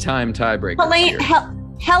any time tiebreaker.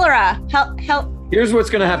 Here's what's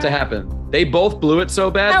going to have to happen. They both blew it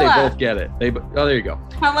so bad, Hella. they both get it. There you go.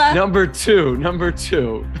 Hella. Number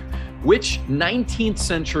two. Which 19th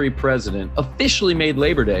century president officially made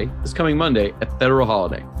Labor Day, this coming Monday, a federal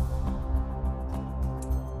holiday?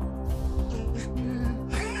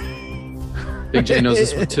 Big J knows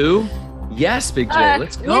this one too. Yes, Big J,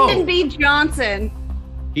 let's go. Lyndon B. Johnson.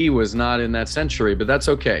 He was not in that century, but that's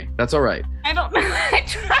okay. That's all right. I don't know. I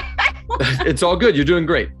tried. It's all good. You're doing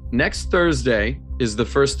great. Next Thursday is the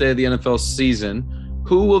first day of the NFL season.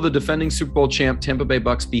 Who will the defending Super Bowl champ Tampa Bay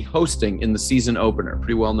Bucks be hosting in the season opener?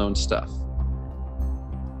 Pretty well-known stuff.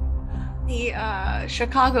 The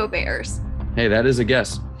Chicago Bears. Hey, that is a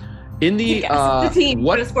guess. In the the team,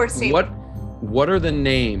 what a sports team. What are the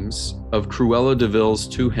names of Cruella DeVille's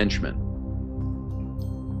 2 henchmen?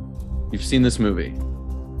 You've seen this movie.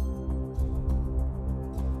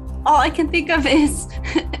 All I can think of is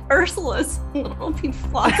Ursula's little pink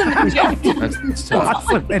Flotsam and Jetsam. That's tough.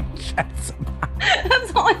 Flotsam and Jetsam.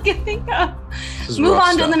 That's all I can think of. This is Move rough on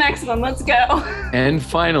to stuff. the next one. Let's go. And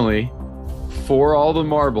finally, for all the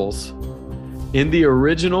marbles, in the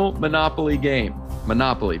original Monopoly game,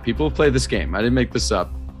 Monopoly, people have played this game. I didn't make this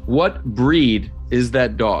up. What breed is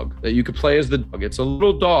that dog that you could play as the dog? It's a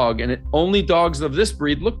little dog, and only dogs of this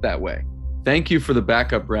breed look that way. Thank you for the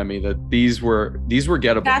backup, Remy, that these were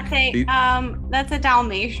gettable. That's a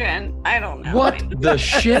Dalmatian. I don't know. What the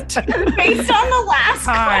shit? Based on the last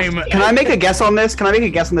question. Can I make a guess on this? Can I make a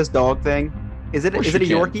guess on this dog thing? Is it a you can.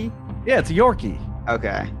 Yorkie? Yeah, it's a Yorkie.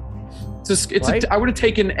 Okay. Right? I would have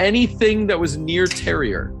taken anything that was near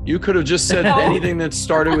terrier. You could have just said anything that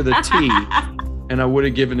started with a T, and I would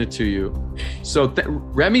have given it to you. So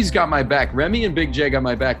Remy's got my back. Remy and Big J got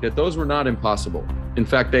my back. That those were not impossible. In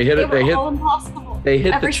fact, they hit it. They hit. All impossible. They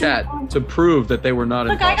hit Every the chat single one. to prove that they were not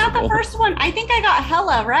Look, impossible. I got the first one. I think I got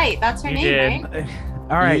Hella right. That's her You name, did. right?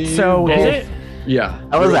 All right, so Yeah.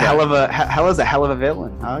 Hella's a hell of a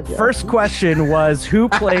villain. Okay. First question was who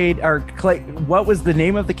played what was the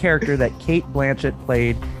name of the character that Cate Blanchett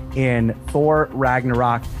played in Thor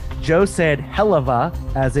Ragnarok? Joe said Helava,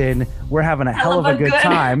 as in we're having a hell of a good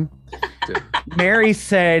time. Mary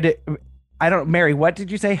said, Mary, what did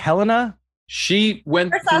you say? Helena? She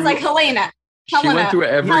went. First I was like Helena. She went through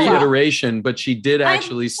every Hella. iteration, but she did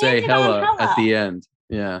actually say landed on Hella Hella. at the end.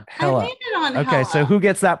 Yeah. Hella. on Okay, Hella. so who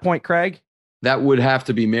gets that point, Craig? That would have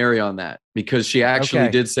to be Mary on that because she actually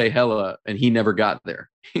Okay. did say Hella and he never got there.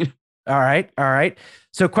 All right.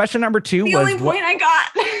 So question number 2 The was only point I got.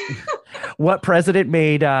 what president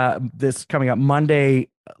made this coming up Monday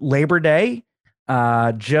Labor Day.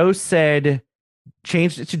 Joe said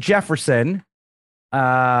changed it to Jefferson.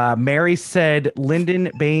 Mary said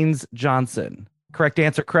Lyndon Baines Johnson. Correct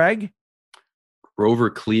answer, Craig? Grover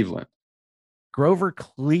Cleveland. Grover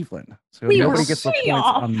Cleveland. So We nobody were gets the way points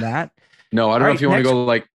off. on that. No, I don't know All if you right, want to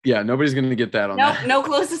next- go nobody's going to get that on Nope, that. no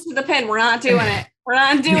closest to the pin. We're not doing it. We're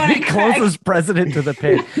not doing it. Craig. Closest president to the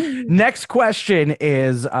pin. Next question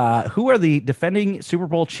is who are the defending Super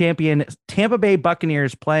Bowl champion Tampa Bay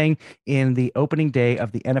Buccaneers playing in the opening day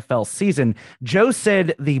of the NFL season? Joe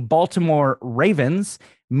said the Baltimore Ravens.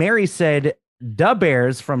 Mary said the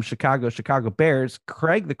Bears from Chicago Bears.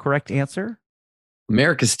 Craig, the correct answer?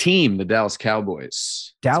 America's team, the Dallas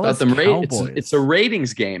Cowboys. Dallas it's about them Cowboys. It's a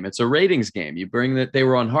ratings game. It's a ratings game. You bring that they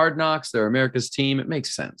were on Hard Knocks. They're America's team. It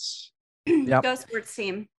makes sense. Yep. Go sports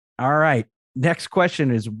team. All right. Next question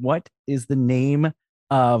is what is the name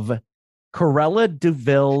of Corella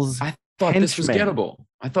DeVille's I thought this was henchman? gettable.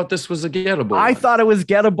 I thought this was a gettable. I one. thought it was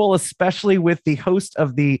gettable, especially with the host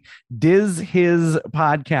of the Diz His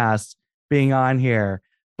podcast being on here.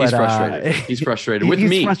 He's But, frustrated. He's frustrated with he's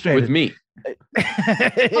me. frustrated. With me.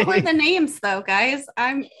 What were the names though, guys?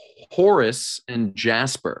 I'm Horace and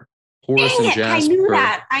Jasper. Horace Dang and it,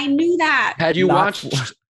 Jasper. I knew that. Had you Not-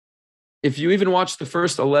 watched, if you even watched the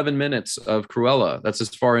first 11 minutes of Cruella, that's as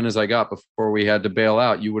far in as I got before we had to bail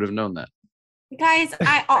out. You would have known that. Guys,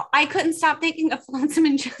 I couldn't stop thinking of Flotsam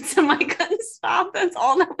and Jetsam. I couldn't stop. That's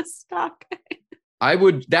all that was stuck.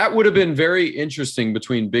 That would have been very interesting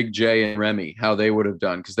between Big J and Remy, how they would have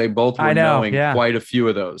done, because they both were I know, knowing yeah. quite a few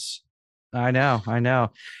of those. I know.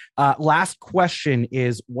 Last question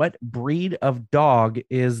is what breed of dog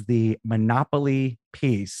is the Monopoly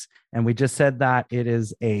piece? And we just said that it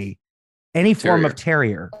is any form of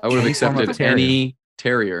terrier. I would have Any form of accepted terrier. any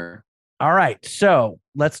terrier. All right, so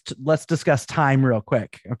let's discuss time real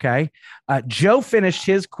quick. Okay, Joe finished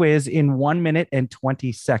his quiz in 1 minute and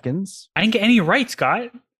 20 seconds. I didn't get any right,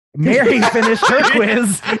 Scott. Mary finished her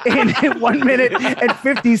quiz in 1 minute and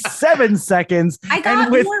 57 seconds. I got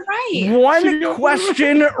and with more right. one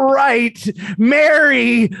question right,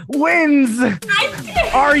 Mary wins.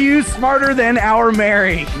 Are you smarter than our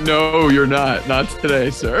Mary? No, you're not. Not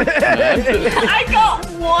today, sir. Not today. I got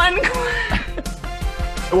one.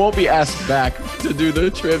 I won't be asked back to do the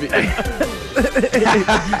trivia.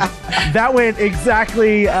 That went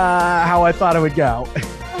exactly how I thought it would go.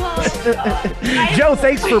 Joe,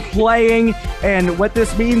 thanks for playing. And what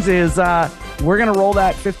this means is we're going to roll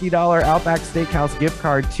that $50 Outback Steakhouse gift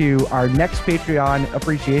card to our next Patreon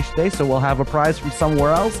Appreciation Day. So we'll have a prize from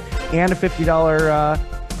somewhere else and a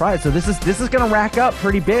 $50 prize. So this is going to rack up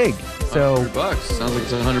pretty big. So $100. Sounds like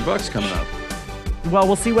it's $100 coming up. well,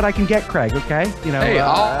 we'll see what I can get, Craig. Okay, you know. Hey,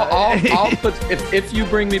 I'll put if you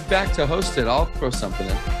bring me back to host it, I'll throw something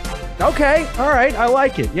in. Okay, all right, I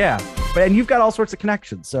like it. Yeah, and you've got all sorts of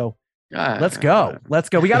connections, so let's go. Let's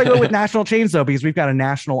go. We got to go with national chains though, because we've got a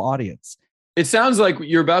national audience. It sounds like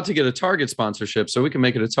you're about to get a Target sponsorship, so we can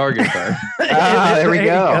make it a Target card. There we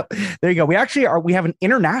go. There you go. We actually are. We have an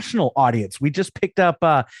international audience. We just picked up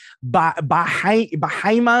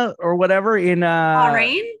Bahama or whatever in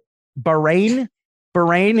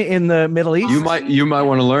Bahrain in the Middle East. You might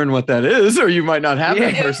want to learn what that is, or you might not have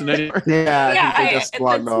that person anymore. Let's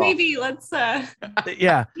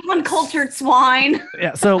yeah, uncultured swine.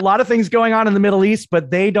 yeah. So a lot of things going on in the Middle East, but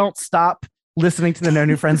they don't stop listening to the No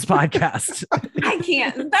New Friends podcast. I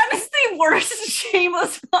can't. That is the worst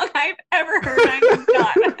shameless plug I've ever heard. I'm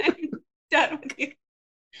done. I'm done with you.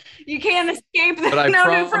 You can't escape the But I No New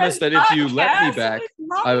promise Friends that if you let me podcast. back,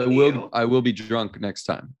 What's wrong I with will. you? I will be drunk next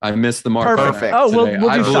time. I missed the mark. Perfect. on that Oh, today. we'll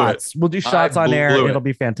I do blew shots. it. We'll do shots I on air. blew it. It'll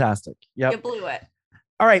be fantastic. Yep. You blew it.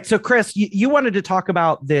 All right. So, Chris, you wanted to talk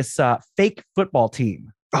about this fake football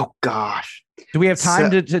team. Oh gosh. Do we have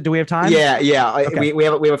time So- to do we have time? Yeah. Okay. We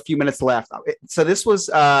have a few minutes left. So this was.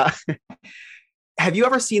 Have you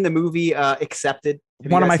ever seen the movie Accepted?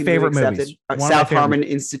 Have you One of guys my seen the movie favorite Accepted? movies. One of my South favorite Harmon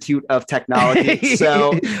Institute of Technology.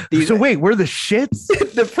 So So wait, we're the shits?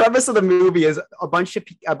 the premise of the movie is a bunch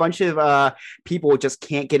of people just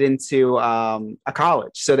can't get into a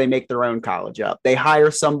college, so they make their own college up. They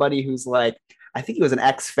hire somebody who's like, I think he was an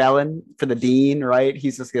ex-felon for the dean, right?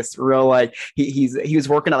 He's just this real like he was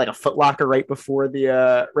working at like a Foot Locker right before he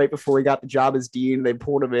got the job as dean. They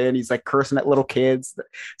pulled him in. He's like cursing at little kids.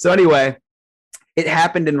 So anyway, it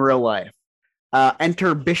happened in real life.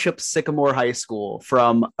 Enter Bishop Sycamore High School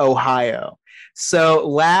from Ohio.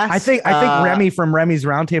 So I think Remy from Remy's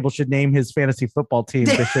Roundtable should name his fantasy football team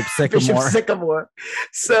Bishop Sycamore. Bishop Sycamore.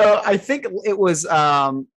 So I think it was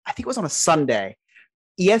on a Sunday.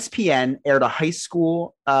 ESPN aired a high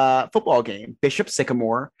school football game, Bishop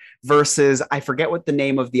Sycamore versus, I forget what the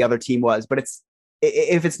name of the other team was, but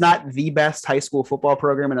if it's not the best high school football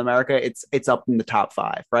program in America, it's up in the top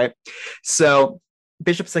 5, right? So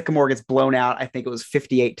Bishop Sycamore gets blown out. I think it was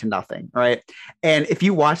 58-0, right? And if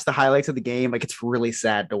you watch the highlights of the game, like, it's really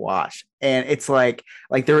sad to watch. And it's like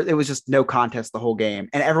it was just no contest the whole game.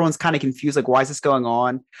 And everyone's kind of confused, like, why is this going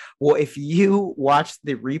on? Well, if you watch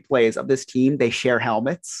the replays of this team, they share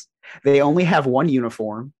helmets. They only have one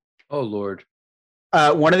uniform. Oh, Lord.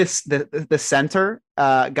 One of the center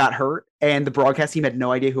got hurt, and the broadcast team had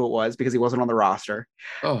no idea who it was because he wasn't on the roster.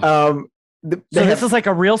 Oh. This is like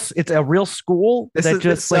it's a real school.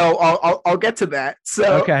 I'll get to that.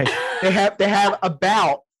 So okay, they have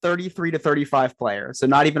about 33 to 35 players, so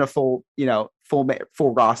not even a full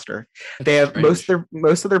roster. They have most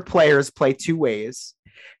of their players play 2 ways,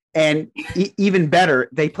 and even better,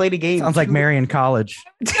 they played a game. Sounds like Marion College.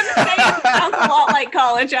 It sounds a lot like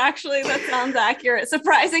college, actually. That sounds accurate,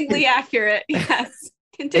 surprisingly accurate. Yes.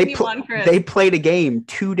 Continue on, Chris. They played a game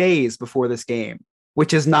 2 days before this game,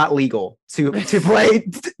 which is not legal to play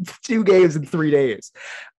 2 games in 3 days.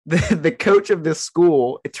 The coach of this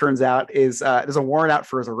school, it turns out, is there's a warrant out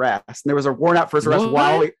for his arrest. And there was a warrant out for his arrest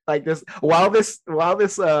while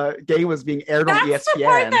this game was being aired on ESPN. That's the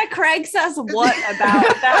part that Craig says what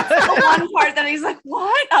about. That's the one part that he's like,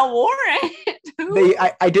 what? A warrant?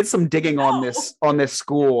 I did some digging on this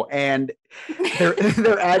school, and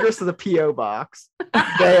their address is a PO box.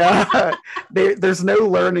 There's no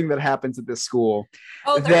learning that happens at this school.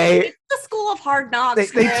 Oh, it's the school of hard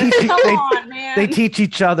knocks. They teach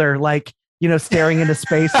each other, like, staring into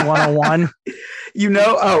space 101.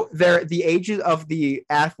 The ages of the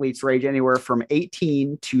athletes range anywhere from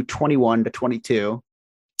 18 to 21 to 22.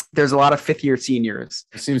 There's a lot of 5th-year seniors.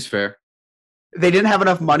 It seems fair. They didn't have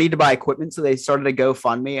enough money to buy equipment, so they started a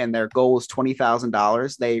GoFundMe, and their goal was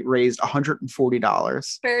 $20,000. They raised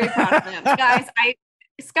 $140. Very proud of them, guys.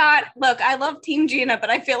 Scott, look, I love Team Gina, but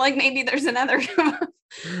I feel like maybe there's another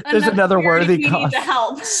worthy cause to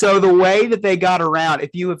help. So the way that they got around,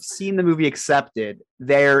 if you have seen the movie Accepted,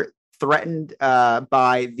 they're threatened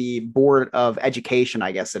by the Board of Education,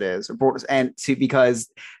 I guess it is, because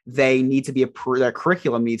they need to be their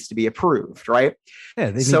curriculum needs to be approved, right?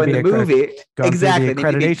 Yeah. So in the movie, exactly,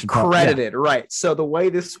 they need to be accredited, right? So the way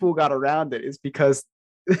this school got around it is because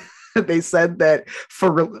they said that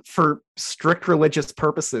for strict religious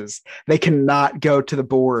purposes, they cannot go to the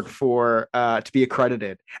board to be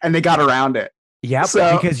accredited, and they got around it. Yeah,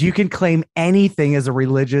 because you can claim anything as a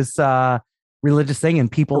religious thing, and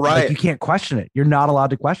people, right, you can't question it. You're not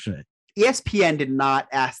allowed to question it. ESPN did not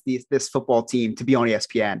ask this football team to be on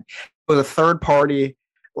ESPN. It was a third party,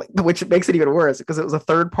 which makes it even worse because it was a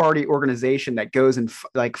third party organization that goes and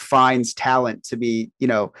finds talent to be,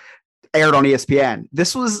 aired on ESPN.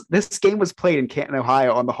 This game was played in Canton,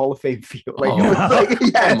 Ohio, on the Hall of Fame field.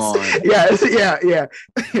 Yeah.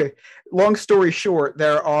 Long story short,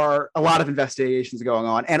 there are a lot of investigations going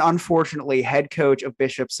on, and unfortunately, head coach of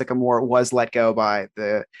Bishop Sycamore was let go by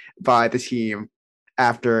the team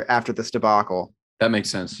after this debacle. That makes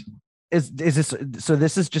sense. Is this so?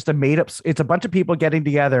 This is just a made up. It's a bunch of people getting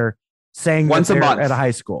together saying once a month at a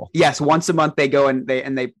high school. Yes, once a month they go and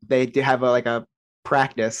they do have a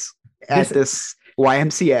practice at this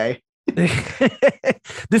YMCA.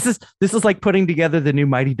 This is like putting together the new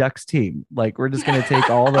Mighty Ducks team. Like, we're just going to take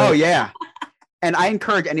all the. Oh yeah. And I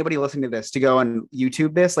encourage anybody listening to this to go and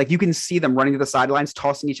YouTube this. Like, you can see them running to the sidelines,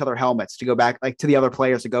 tossing each other helmets to go back, like, to the other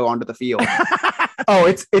players to go onto the field. Oh,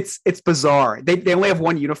 it's bizarre. They only have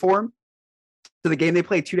one uniform. So the game they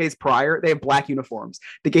played 2 days prior, they have black uniforms.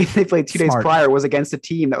 The game they played 2 days prior was against a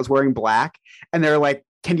team that was wearing black, and they're like,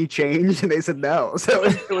 "Can you change?" And they said no. So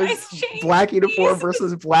it was black uniform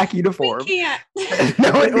versus black uniform. We can't.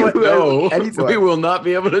 We will not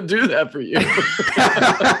be able to do that for you.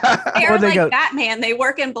 They're like Batman. They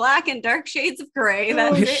work in black and dark shades of gray.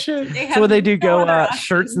 That's it. So they do go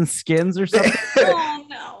shirts and skins or something. Oh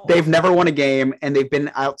no! They've never won a game, and they've been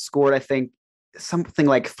outscored, I think, something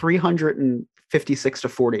like 356 to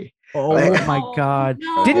 40. Oh my God!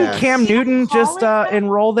 No. Didn't Cam Newton just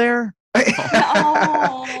enroll there?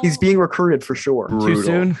 No. He's being recruited for sure. Too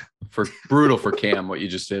soon. Brutal for Cam. What you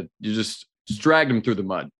just did, you just dragged him through the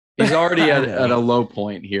mud. He's already at a low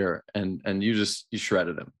point here, and you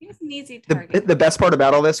shredded him. He's an easy target. The best part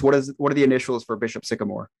about all this, what are the initials for Bishop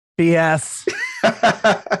Sycamore? BS.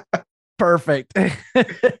 Perfect. I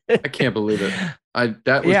can't believe it.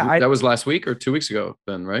 That was last week or 2 weeks ago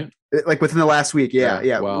then, right? Like within the last week.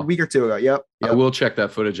 Yeah. Wow. A week or two ago. Yep. I will check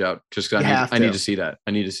that footage out just because I need to see that.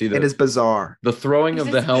 I need to see that. It is bizarre. The throwing of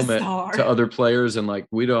the helmet bizarre. to other players and like,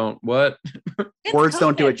 Words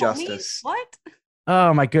don't do it justice. What?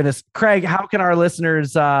 Oh my goodness. Craig, how can our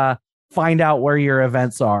listeners find out where your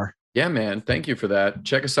events are? Yeah, man. Thank you for that.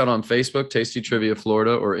 Check us out on Facebook, Tasty Trivia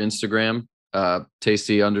Florida, or Instagram,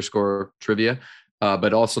 tasty_trivia.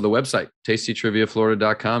 But also the website,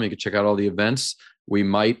 tastytriviaflorida.com. You can check out all the events. We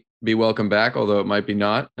might be welcome back, although it might be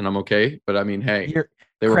not, and I'm okay. But I mean, hey,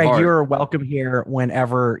 they were Craig, hard. you're welcome here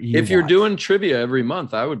whenever you If you're want. doing trivia every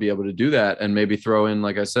month, I would be able to do that and maybe throw in,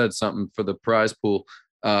 like I said, something for the prize pool.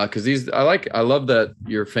 Because I love that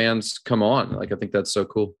your fans come on. Like, I think that's so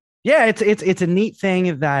cool. Yeah, it's a neat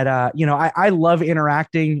thing that I love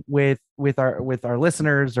interacting with our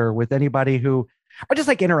listeners or with anybody who I just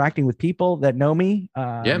like interacting with people that know me.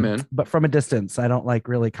 Yeah, man. But from a distance, I don't like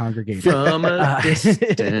really congregate. From a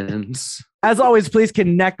distance. As always, please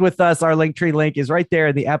connect with us. Our Linktree link is right there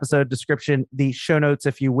in the episode description, the show notes,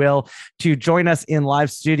 if you will, to join us in live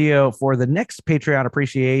studio for the next Patreon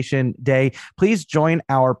Appreciation Day. Please join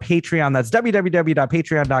our Patreon. That's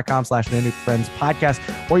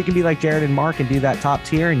www.patreon.com/NoNewFriendsPodcast. Or you can be like Jared and Mark and do that top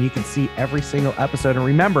tier, and you can see every single episode. And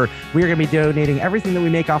remember, we are going to be donating everything that we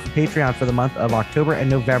make off of Patreon for the month of October and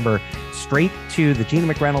November straight to the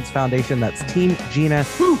Gina McReynolds Foundation. That's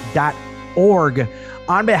teamgina.org.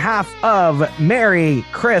 On behalf of Mary,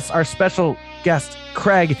 Chris, our special guest,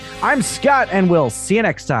 Craig, I'm Scott, and we'll see you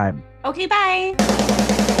next time. Okay, bye.